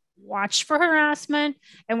 Watch for harassment,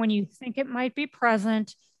 and when you think it might be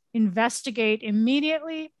present, investigate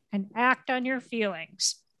immediately and act on your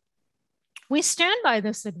feelings. We stand by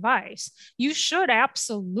this advice. You should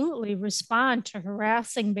absolutely respond to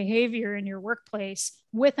harassing behavior in your workplace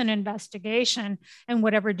with an investigation and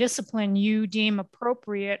whatever discipline you deem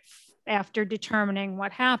appropriate after determining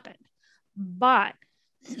what happened. But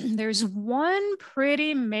there's one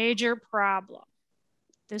pretty major problem.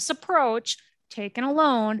 This approach, taken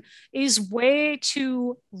alone, is way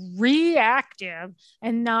too reactive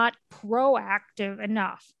and not proactive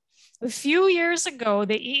enough. A few years ago,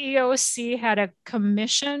 the EEOC had a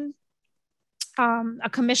commission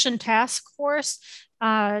task force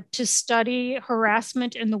to study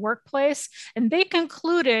harassment in the workplace, and they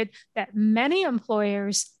concluded that many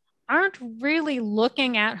employers aren't really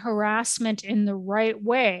looking at harassment in the right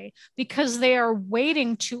way because they are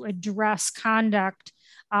waiting to address conduct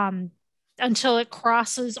until it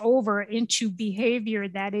crosses over into behavior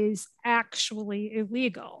that is actually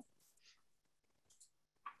illegal.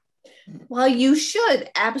 While you should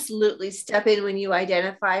absolutely step in when you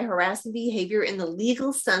identify harassing behavior in the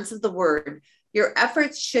legal sense of the word, your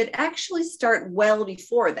efforts should actually start well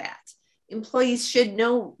before that. Employees should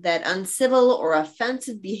know that uncivil or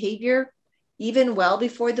offensive behavior, even well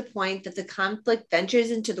before the point that the conflict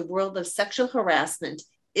ventures into the world of sexual harassment,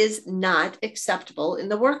 is not acceptable in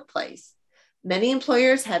the workplace. Many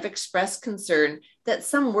employers have expressed concern that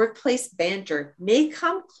some workplace banter may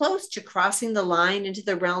come close to crossing the line into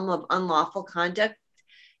the realm of unlawful conduct,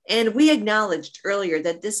 and we acknowledged earlier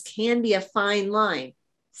that this can be a fine line,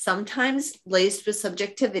 sometimes laced with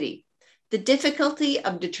subjectivity. The difficulty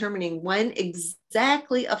of determining when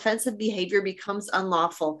exactly offensive behavior becomes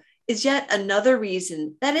unlawful is yet another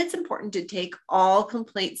reason that it's important to take all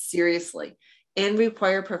complaints seriously and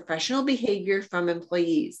require professional behavior from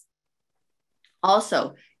employees.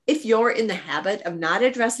 Also, if you're in the habit of not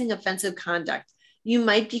addressing offensive conduct, you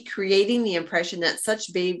might be creating the impression that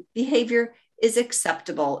such behavior is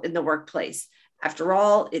acceptable in the workplace. After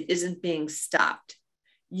all, it isn't being stopped.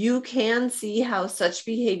 You can see how such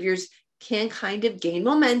behaviors can kind of gain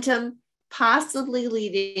momentum, possibly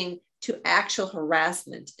leading to actual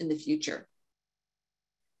harassment in the future.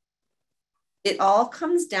 It all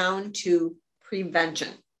comes down to prevention.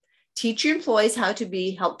 Teach your employees how to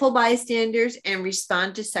be helpful bystanders and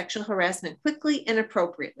respond to sexual harassment quickly and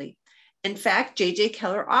appropriately. In fact, JJ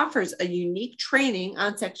Keller offers a unique training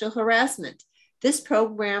on sexual harassment. This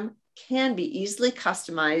program can be easily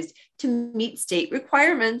customized to meet state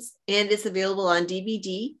requirements and is available on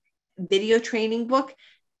DVD, video training book,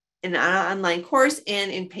 an online course, and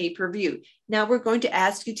in pay-per-view. Now we're going to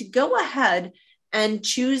ask you to go ahead and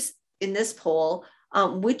choose in this poll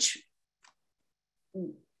which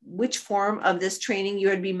form of this training you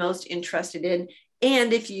would be most interested in.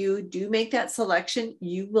 And if you do make that selection,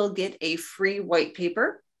 you will get a free white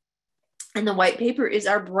paper. And the white paper is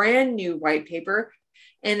our brand new white paper,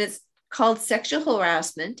 and it's called Sexual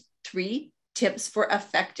Harassment, 3 Tips for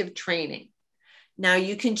Effective Training. Now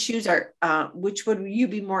you can choose which would you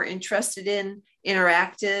be more interested in,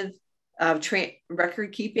 interactive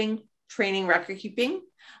record keeping, training record keeping?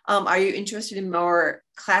 Are you interested in more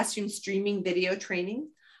classroom streaming video training?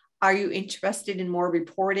 Are you interested in more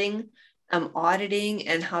reporting, auditing,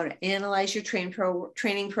 and how to analyze your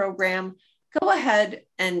training program? Go ahead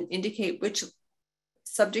and indicate which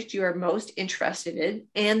subject you are most interested in,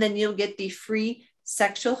 and then you'll get the free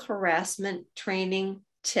sexual harassment training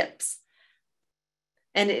tips.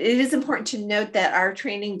 And it is important to note that our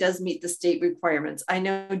training does meet the state requirements. I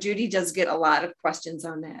know Judy does get a lot of questions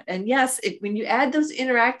on that. And yes, when you add those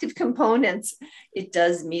interactive components, it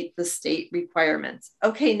does meet the state requirements.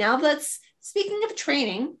 Okay, now speaking of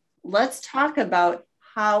training, let's talk about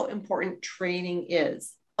how important training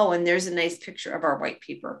is. Oh, and there's a nice picture of our white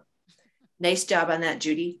paper. Nice job on that,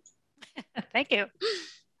 Judy. Thank you.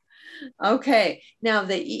 Okay, now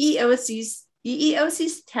the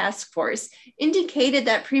EEOC's task force indicated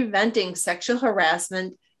that preventing sexual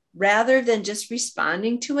harassment rather than just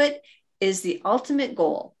responding to it is the ultimate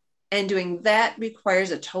goal. And doing that requires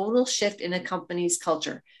a total shift in a company's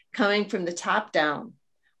culture, coming from the top down.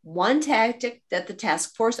 One tactic that the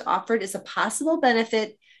task force offered as a possible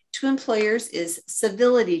benefit to employers is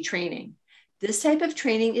civility training. This type of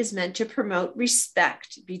training is meant to promote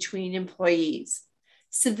respect between employees.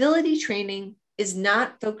 Civility training is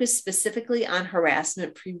not focused specifically on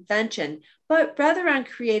harassment prevention, but rather on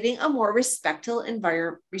creating a more respectful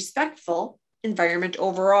environment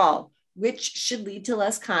overall, which should lead to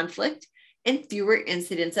less conflict and fewer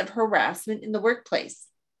incidents of harassment in the workplace.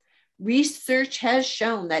 Research has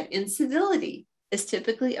shown that incivility is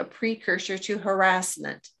typically a precursor to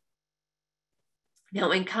harassment.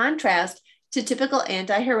 Now, in contrast to typical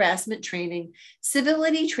anti-harassment training,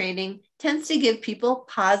 civility training tends to give people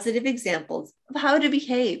positive examples of how to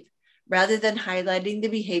behave rather than highlighting the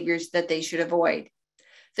behaviors that they should avoid.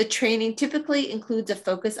 The training typically includes a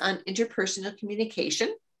focus on interpersonal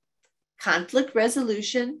communication, conflict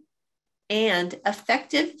resolution, and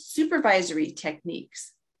effective supervisory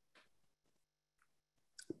techniques.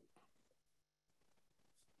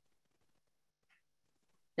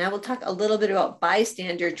 Now we'll talk a little bit about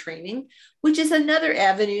bystander training, which is another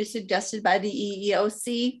avenue suggested by the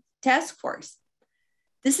EEOC task force.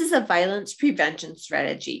 This is a violence prevention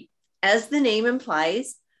strategy. As the name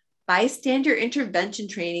implies, bystander intervention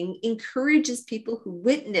training encourages people who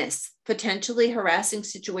witness potentially harassing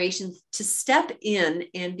situations to step in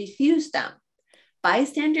and defuse them.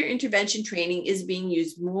 Bystander intervention training is being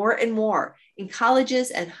used more and more in colleges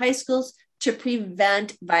and high schools to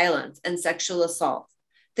prevent violence and sexual assault.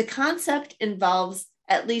 The concept involves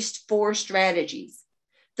at least 4 strategies.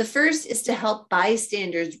 The first is to help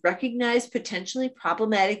bystanders recognize potentially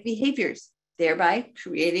problematic behaviors, thereby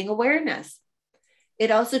creating awareness.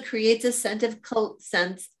 It also creates a sense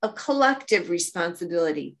of collective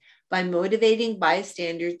responsibility by motivating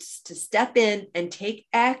bystanders to step in and take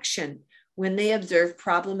action when they observe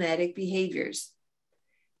problematic behaviors.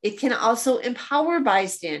 It can also empower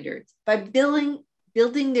bystanders by building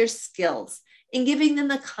their skills and giving them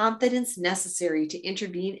the confidence necessary to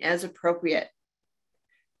intervene as appropriate.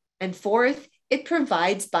 And fourth, it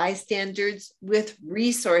provides bystanders with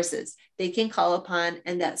resources they can call upon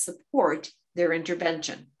and that support their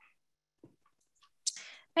intervention.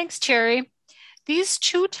 Thanks, Terry. These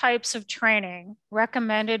 2 types of training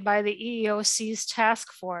recommended by the EEOC's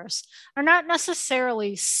task force are not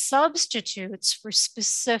necessarily substitutes for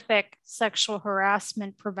specific sexual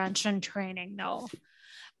harassment prevention training, though.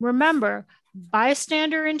 Remember,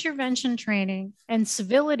 bystander intervention training and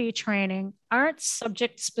civility training aren't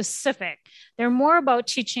subject specific. They're more about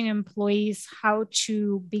teaching employees how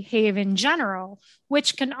to behave in general,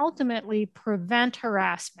 which can ultimately prevent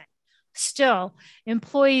harassment. Still,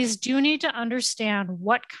 employees do need to understand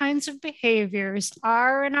what kinds of behaviors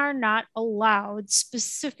are and are not allowed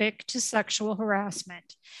specific to sexual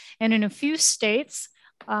harassment. And in a few states,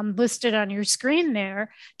 listed on your screen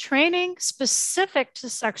there, training specific to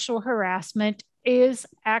sexual harassment is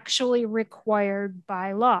actually required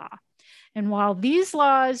by law. And while these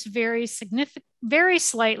laws vary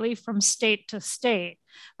slightly from state to state,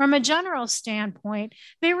 from a general standpoint,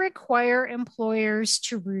 they require employers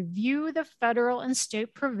to review the federal and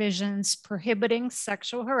state provisions prohibiting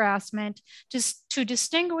sexual harassment to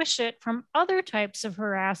distinguish it from other types of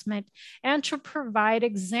harassment and to provide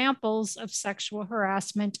examples of sexual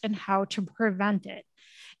harassment and how to prevent it.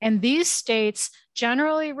 And these states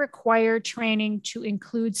generally require training to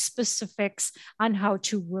include specifics on how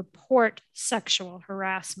to report sexual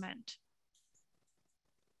harassment.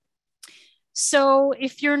 So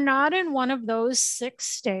if you're not in one of those 6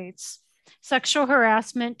 states, sexual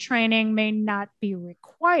harassment training may not be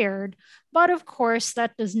required, but of course,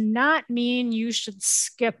 that does not mean you should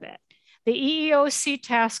skip it. The EEOC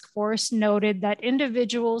task force noted that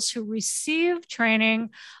individuals who receive training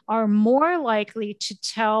are more likely to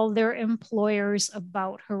tell their employers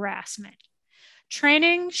about harassment.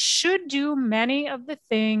 Training should do many of the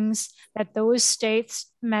things that those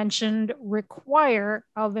states mentioned require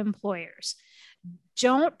of employers.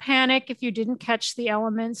 Don't panic if you didn't catch the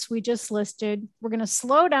elements we just listed. We're going to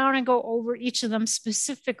slow down and go over each of them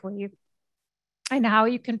specifically and how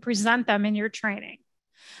you can present them in your training.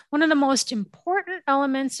 One of the most important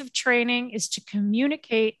elements of training is to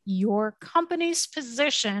communicate your company's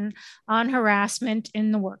position on harassment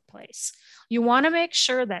in the workplace. You want to make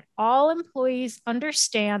sure that all employees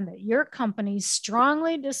understand that your company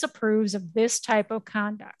strongly disapproves of this type of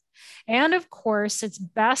conduct. And of course, it's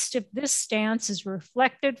best if this stance is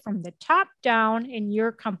reflected from the top down in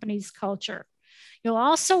your company's culture. You'll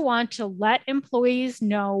also want to let employees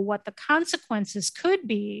know what the consequences could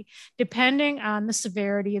be depending on the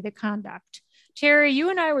severity of the conduct. Terry,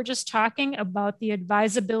 you and I were just talking about the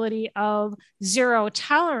advisability of zero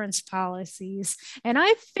tolerance policies, and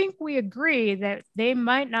I think we agree that they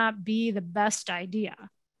might not be the best idea.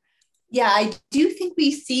 Yeah, I do think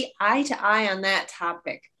we see eye to eye on that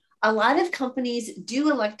topic. A lot of companies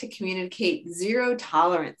do elect to communicate zero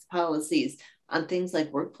tolerance policies on things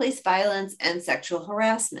like workplace violence and sexual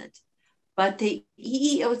harassment. But the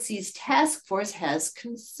EEOC's task force has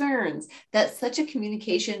concerns that such a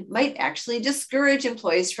communication might actually discourage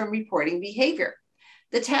employees from reporting behavior.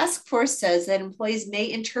 The task force says that employees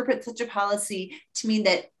may interpret such a policy to mean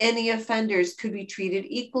that any offenders could be treated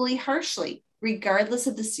equally harshly, regardless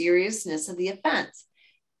of the seriousness of the offense.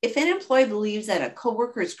 If an employee believes that a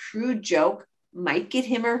coworker's crude joke might get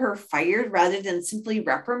him or her fired rather than simply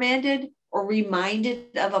reprimanded or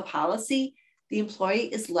reminded of a policy, the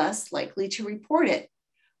employee is less likely to report it,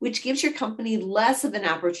 which gives your company less of an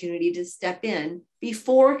opportunity to step in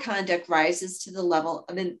before conduct rises to the level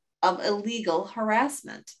of illegal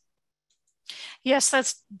harassment. Yes,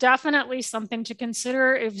 that's definitely something to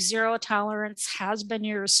consider if zero tolerance has been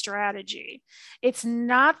your strategy. It's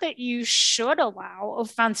not that you should allow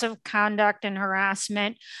offensive conduct and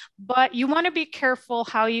harassment, but you want to be careful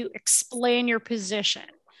how you explain your position.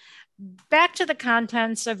 Back to the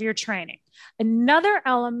contents of your training. Another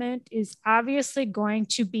element is obviously going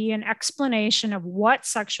to be an explanation of what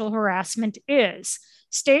sexual harassment is.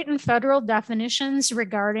 State and federal definitions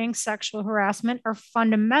regarding sexual harassment are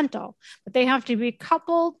fundamental, but they have to be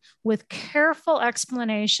coupled with careful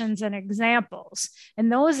explanations and examples.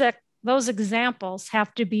 And those examples have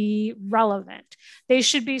have to be relevant. They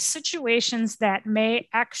should be situations that may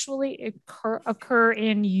actually occur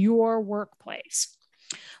in your workplace.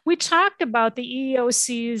 We talked about the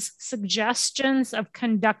EEOC's suggestions of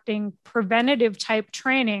conducting preventative type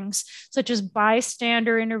trainings, such as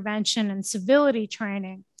bystander intervention and civility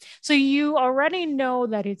training. So you already know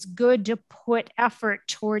that it's good to put effort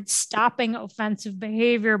towards stopping offensive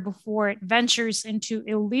behavior before it ventures into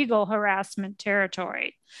illegal harassment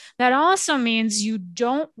territory. That also means you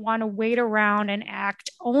don't want to wait around and act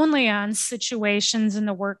only on situations in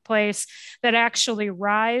the workplace that actually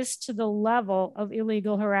rise to the level of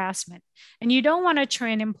illegal harassment. And you don't want to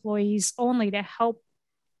train employees only to help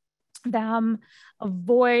them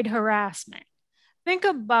avoid harassment. Think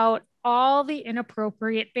about all the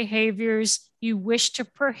inappropriate behaviors you wish to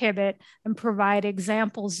prohibit and provide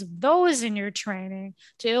examples of those in your training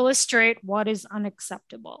to illustrate what is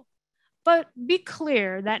unacceptable. But be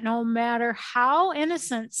clear that no matter how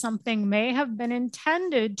innocent something may have been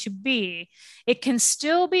intended to be, it can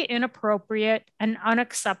still be inappropriate and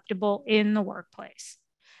unacceptable in the workplace.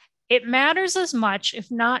 It matters as much, if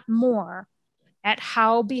not more, at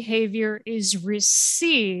how behavior is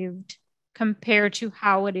received compared to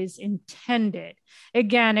how it is intended.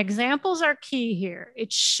 Again, examples are key here.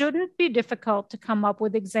 It shouldn't be difficult to come up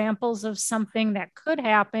with examples of something that could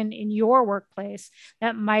happen in your workplace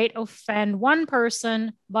that might offend one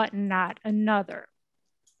person, but not another.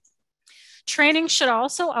 Training should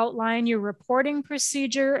also outline your reporting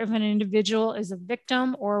procedure if an individual is a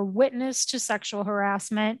victim or a witness to sexual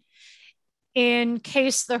harassment. In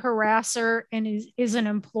case the harasser is an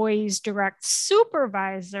employee's direct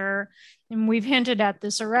supervisor, and we've hinted at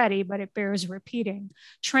this already, but it bears repeating,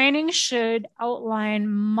 training should outline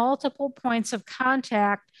multiple points of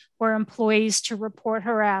contact for employees to report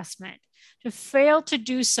harassment. To fail to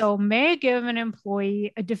do so may give an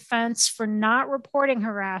employee a defense for not reporting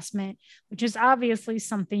harassment, which is obviously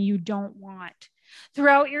something you don't want.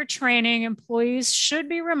 Throughout your training, employees should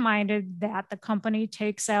be reminded that the company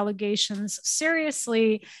takes allegations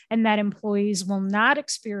seriously and that employees will not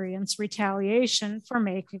experience retaliation for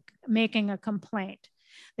making a complaint.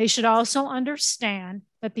 They should also understand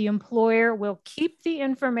that the employer will keep the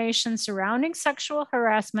information surrounding sexual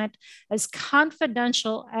harassment as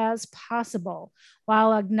confidential as possible,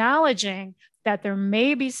 while acknowledging that there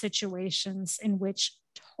may be situations in which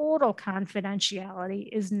total confidentiality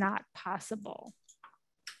is not possible.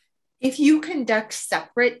 If you conduct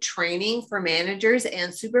separate training for managers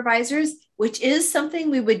and supervisors, which is something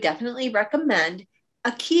we would definitely recommend,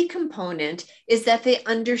 a key component is that they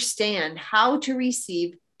understand how to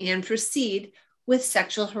receive and proceed with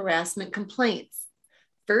sexual harassment complaints.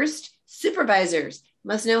 First, supervisors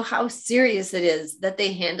must know how serious it is that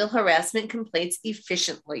they handle harassment complaints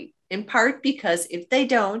efficiently, in part because if they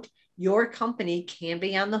don't, your company can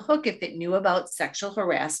be on the hook if it knew about sexual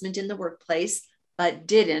harassment in the workplace but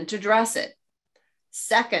didn't address it.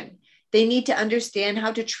 Second, they need to understand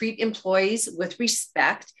how to treat employees with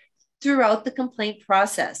respect throughout the complaint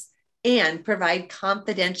process and provide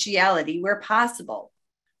confidentiality where possible.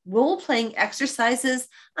 Role-playing exercises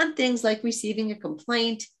on things like receiving a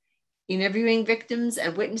complaint, interviewing victims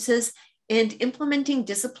and witnesses, and implementing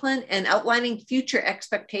discipline and outlining future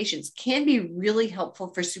expectations can be really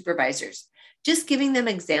helpful for supervisors. Just giving them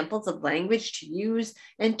examples of language to use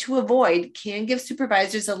and to avoid can give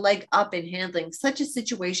supervisors a leg up in handling such a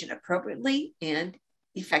situation appropriately and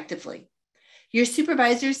effectively. Your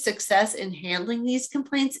supervisor's success in handling these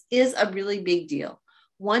complaints is a really big deal.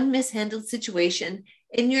 One mishandled situation,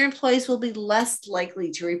 and your employees will be less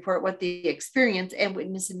likely to report what they experience and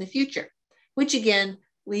witness in the future, which again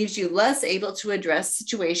leaves you less able to address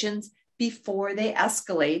situations before they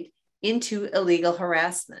escalate into illegal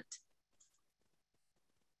harassment.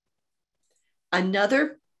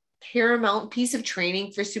 Another paramount piece of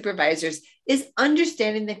training for supervisors is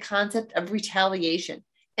understanding the concept of retaliation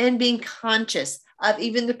and being conscious of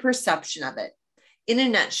even the perception of it. In a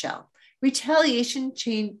nutshell, retaliation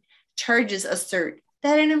charges assert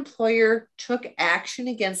that an employer took action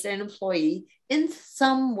against an employee in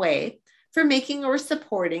some way for making or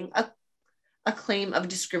supporting a claim of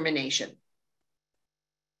discrimination.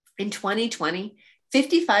 In 2020,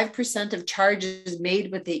 55% of charges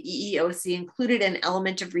made with the EEOC included an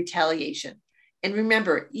element of retaliation. And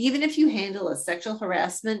remember, even if you handle a sexual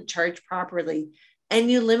harassment charge properly and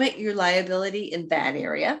you limit your liability in that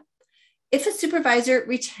area, if a supervisor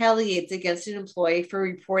retaliates against an employee for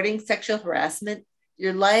reporting sexual harassment,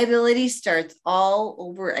 your liability starts all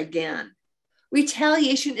over again.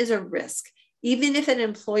 Retaliation is a risk, even if an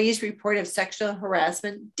employee's report of sexual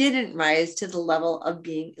harassment didn't rise to the level of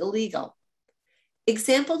being illegal.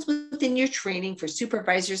 Examples within your training for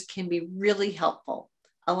supervisors can be really helpful.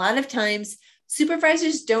 A lot of times,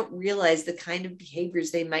 supervisors don't realize the kind of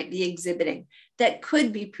behaviors they might be exhibiting that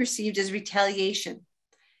could be perceived as retaliation.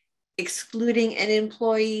 Excluding an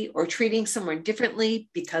employee or treating someone differently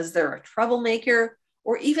because they're a troublemaker,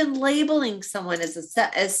 or even labeling someone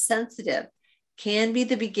as sensitive can be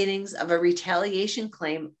the beginnings of a retaliation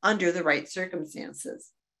claim under the right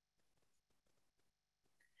circumstances.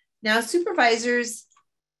 Now, supervisors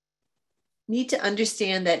need to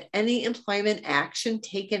understand that any employment action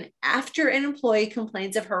taken after an employee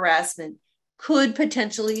complains of harassment could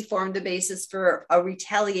potentially form the basis for a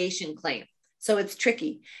retaliation claim. So it's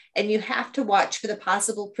tricky, and you have to watch for the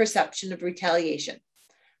possible perception of retaliation.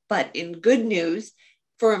 But in good news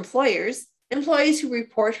for employers, employees who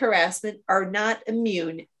report harassment are not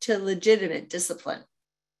immune to legitimate discipline.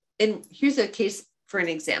 And here's a case for an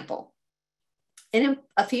example.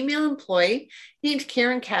 A female employee named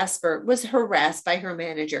Karen Casper was harassed by her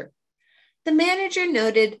manager. The manager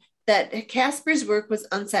noted that Casper's work was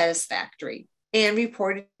unsatisfactory and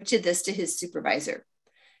reported this to his supervisor.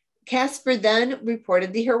 Casper then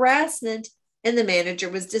reported the harassment and the manager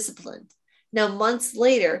was disciplined. Now, months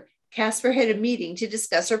later, Casper had a meeting to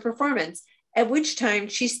discuss her performance, at which time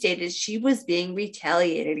she stated she was being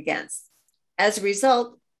retaliated against. As a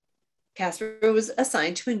result, Casper was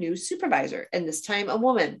assigned to a new supervisor, and this time a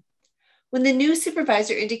woman. When the new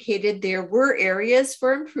supervisor indicated there were areas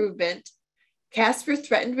for improvement, Casper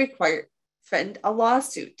threatened a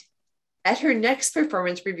lawsuit. At her next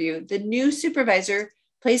performance review, the new supervisor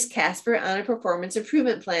placed Casper on a performance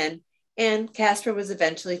improvement plan, and Casper was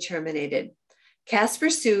eventually terminated. Casper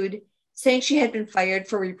sued, saying she had been fired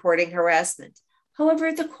for reporting harassment.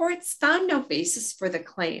 However, the courts found no basis for the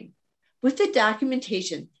claim. With the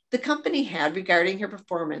documentation the company had regarding her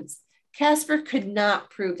performance, Casper could not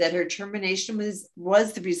prove that her termination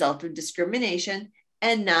was the result of discrimination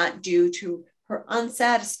and not due to her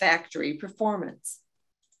unsatisfactory performance.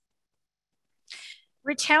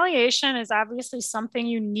 Retaliation is obviously something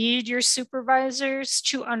you need your supervisors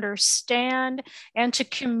to understand and to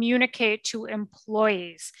communicate to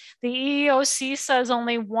employees. The EEOC says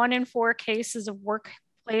only 1 in 4 cases of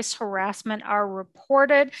workplace harassment are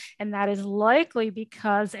reported, and that is likely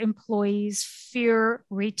because employees fear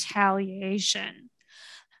retaliation.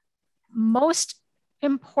 Most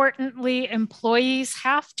importantly, employees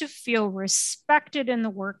have to feel respected in the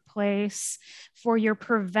workplace for your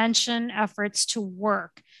prevention efforts to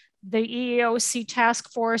work. The EEOC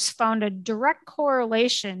task force found a direct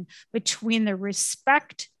correlation between the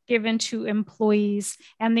respect given to employees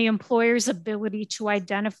and the employer's ability to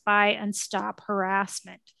identify and stop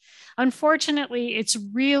harassment. Unfortunately, it's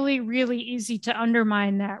really, really easy to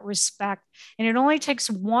undermine that respect, and it only takes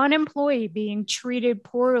one employee being treated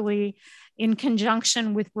poorly in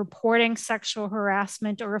conjunction with reporting sexual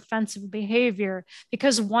harassment or offensive behavior,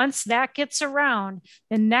 because once that gets around,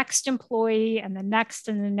 the next employee and the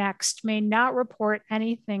next may not report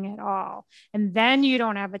anything at all. And then you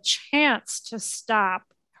don't have a chance to stop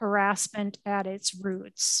harassment at its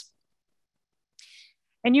roots.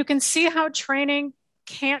 And you can see how training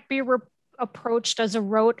can't be approached as a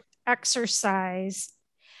rote exercise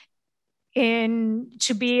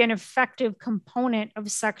to be an effective component of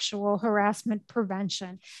sexual harassment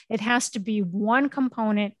prevention. It has to be one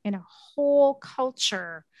component in a whole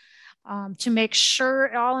culture to make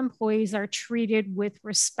sure all employees are treated with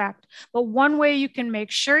respect. But one way you can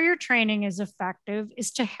make sure your training is effective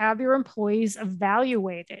is to have your employees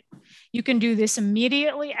evaluated. You can do this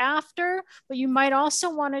immediately after, but you might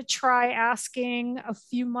also want to try asking a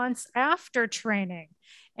few months after training.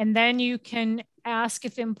 And then you can ask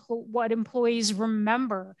if what employees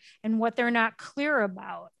remember and what they're not clear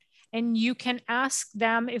about. And you can ask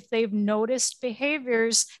them if they've noticed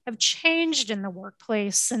behaviors have changed in the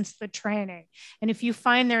workplace since the training. And if you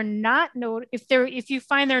find if you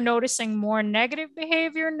find they're noticing more negative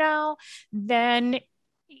behavior now, then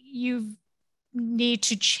you need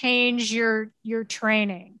to change your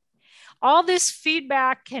training. All this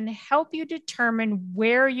feedback can help you determine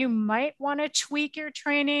where you might want to tweak your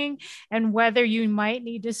training and whether you might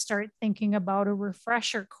need to start thinking about a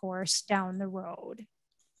refresher course down the road.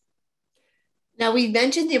 Now, we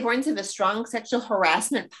mentioned the importance of a strong sexual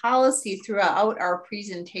harassment policy throughout our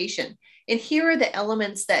presentation. And here are the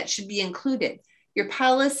elements that should be included. Your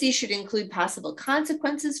policy should include possible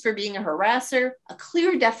consequences for being a harasser, a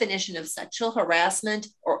clear definition of sexual harassment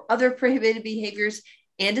or other prohibited behaviors,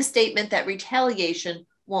 and a statement that retaliation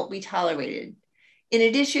won't be tolerated. In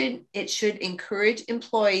addition, it should encourage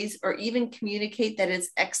employees or even communicate that it's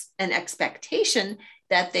an expectation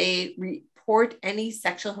that they report any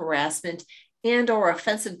sexual harassment and or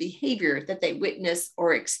offensive behavior that they witness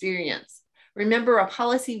or experience. Remember, a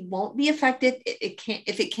policy won't be effective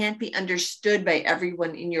if it can't be understood by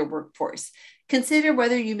everyone in your workforce. Consider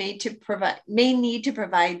whether you may need to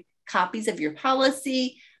provide copies of your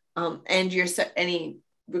policy and any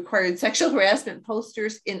required sexual harassment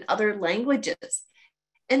posters in other languages.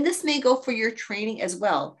 And this may go for your training as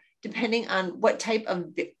well, depending on what type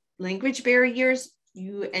of language barriers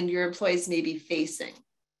you and your employees may be facing.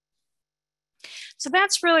 So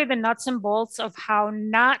that's really the nuts and bolts of how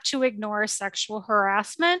not to ignore sexual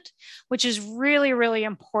harassment, which is really, really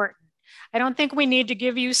important. I don't think we need to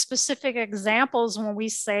give you specific examples when we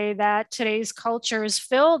say that today's culture is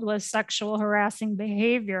filled with sexual harassing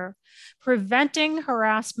behavior. Preventing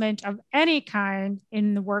harassment of any kind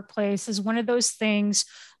in the workplace is one of those things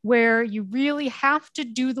where you really have to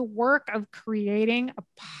do the work of creating a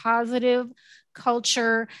positive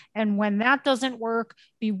culture. And when that doesn't work,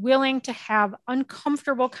 be willing to have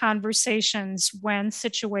uncomfortable conversations when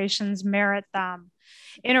situations merit them.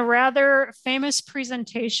 In a rather famous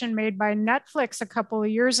presentation made by Netflix a couple of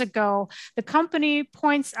years ago, the company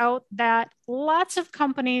points out that lots of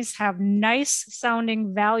companies have nice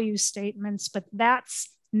sounding value statements, but that's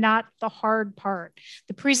not the hard part.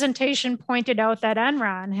 The presentation pointed out that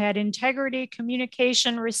Enron had integrity,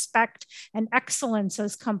 communication, respect, and excellence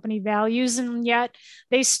as company values, and yet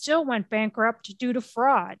they still went bankrupt due to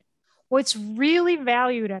fraud. What's really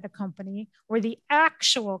valued at a company, or the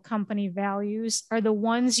actual company values, are the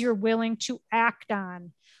ones you're willing to act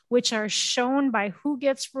on, which are shown by who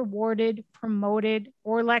gets rewarded, promoted,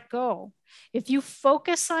 or let go. If you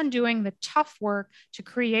focus on doing the tough work to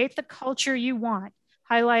create the culture you want,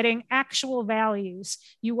 highlighting actual values,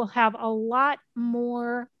 you will have a lot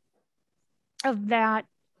more of that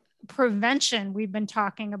prevention we've been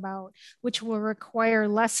talking about, which will require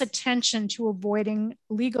less attention to avoiding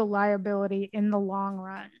legal liability in the long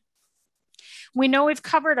run. We know we've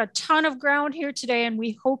covered a ton of ground here today, and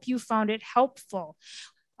we hope you found it helpful.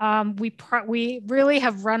 We really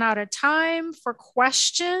have run out of time for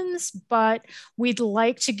questions, but we'd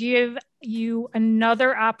like to give you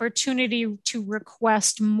another opportunity to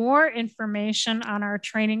request more information on our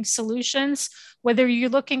training solutions, whether you're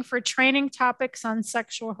looking for training topics on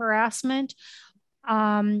sexual harassment,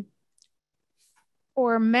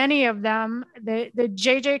 or many of them, the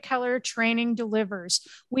JJ Keller training delivers.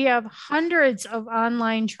 We have hundreds of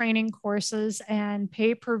online training courses and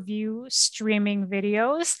pay-per-view streaming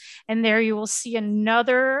videos. And there you will see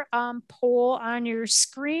another poll on your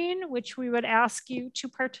screen, which we would ask you to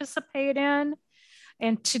participate in.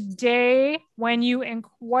 And today, when you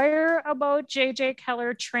inquire about JJ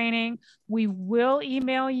Keller training, we will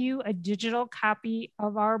email you a digital copy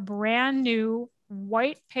of our brand new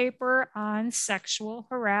white paper on sexual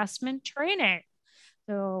harassment training.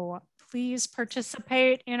 So please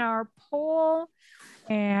participate in our poll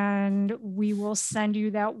and we will send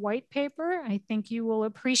you that white paper. I think you will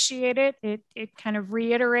appreciate it. It kind of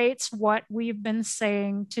reiterates what we've been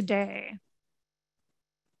saying today.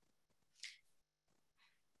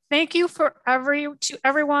 Thank you to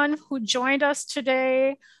everyone who joined us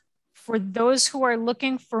today. For those who are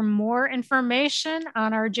looking for more information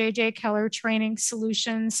on our JJ Keller training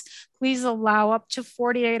solutions, please allow up to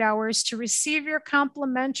 48 hours to receive your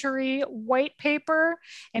complimentary white paper.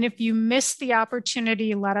 And if you missed the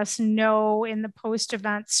opportunity, let us know in the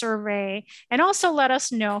post-event survey, and also let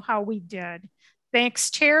us know how we did. Thanks,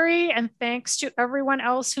 Terry, and thanks to everyone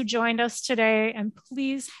else who joined us today, and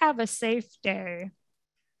please have a safe day.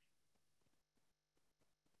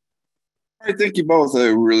 All right, thank you both. I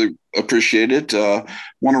really appreciate it.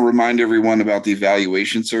 Want to remind everyone about the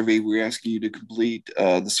evaluation survey we're asking you to complete.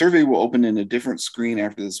 The survey will open in a different screen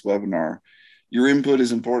after this webinar. Your input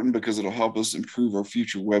is important because it'll help us improve our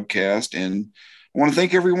future webcast. And I want to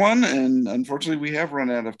thank everyone. And unfortunately, we have run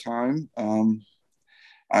out of time.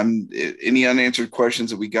 Any unanswered questions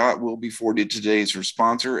that we got will be forwarded to today's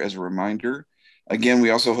sponsor as a reminder. Again, we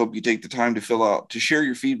also hope you take the time to share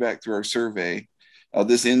your feedback through our survey.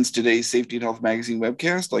 This ends today's Safety and Health Magazine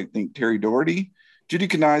webcast. I'd like to thank Terry Doherty, Judy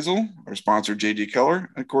Kneisel, our sponsor, JJ Keller,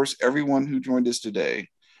 and of course, everyone who joined us today.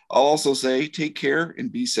 I'll also say take care and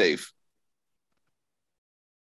be safe.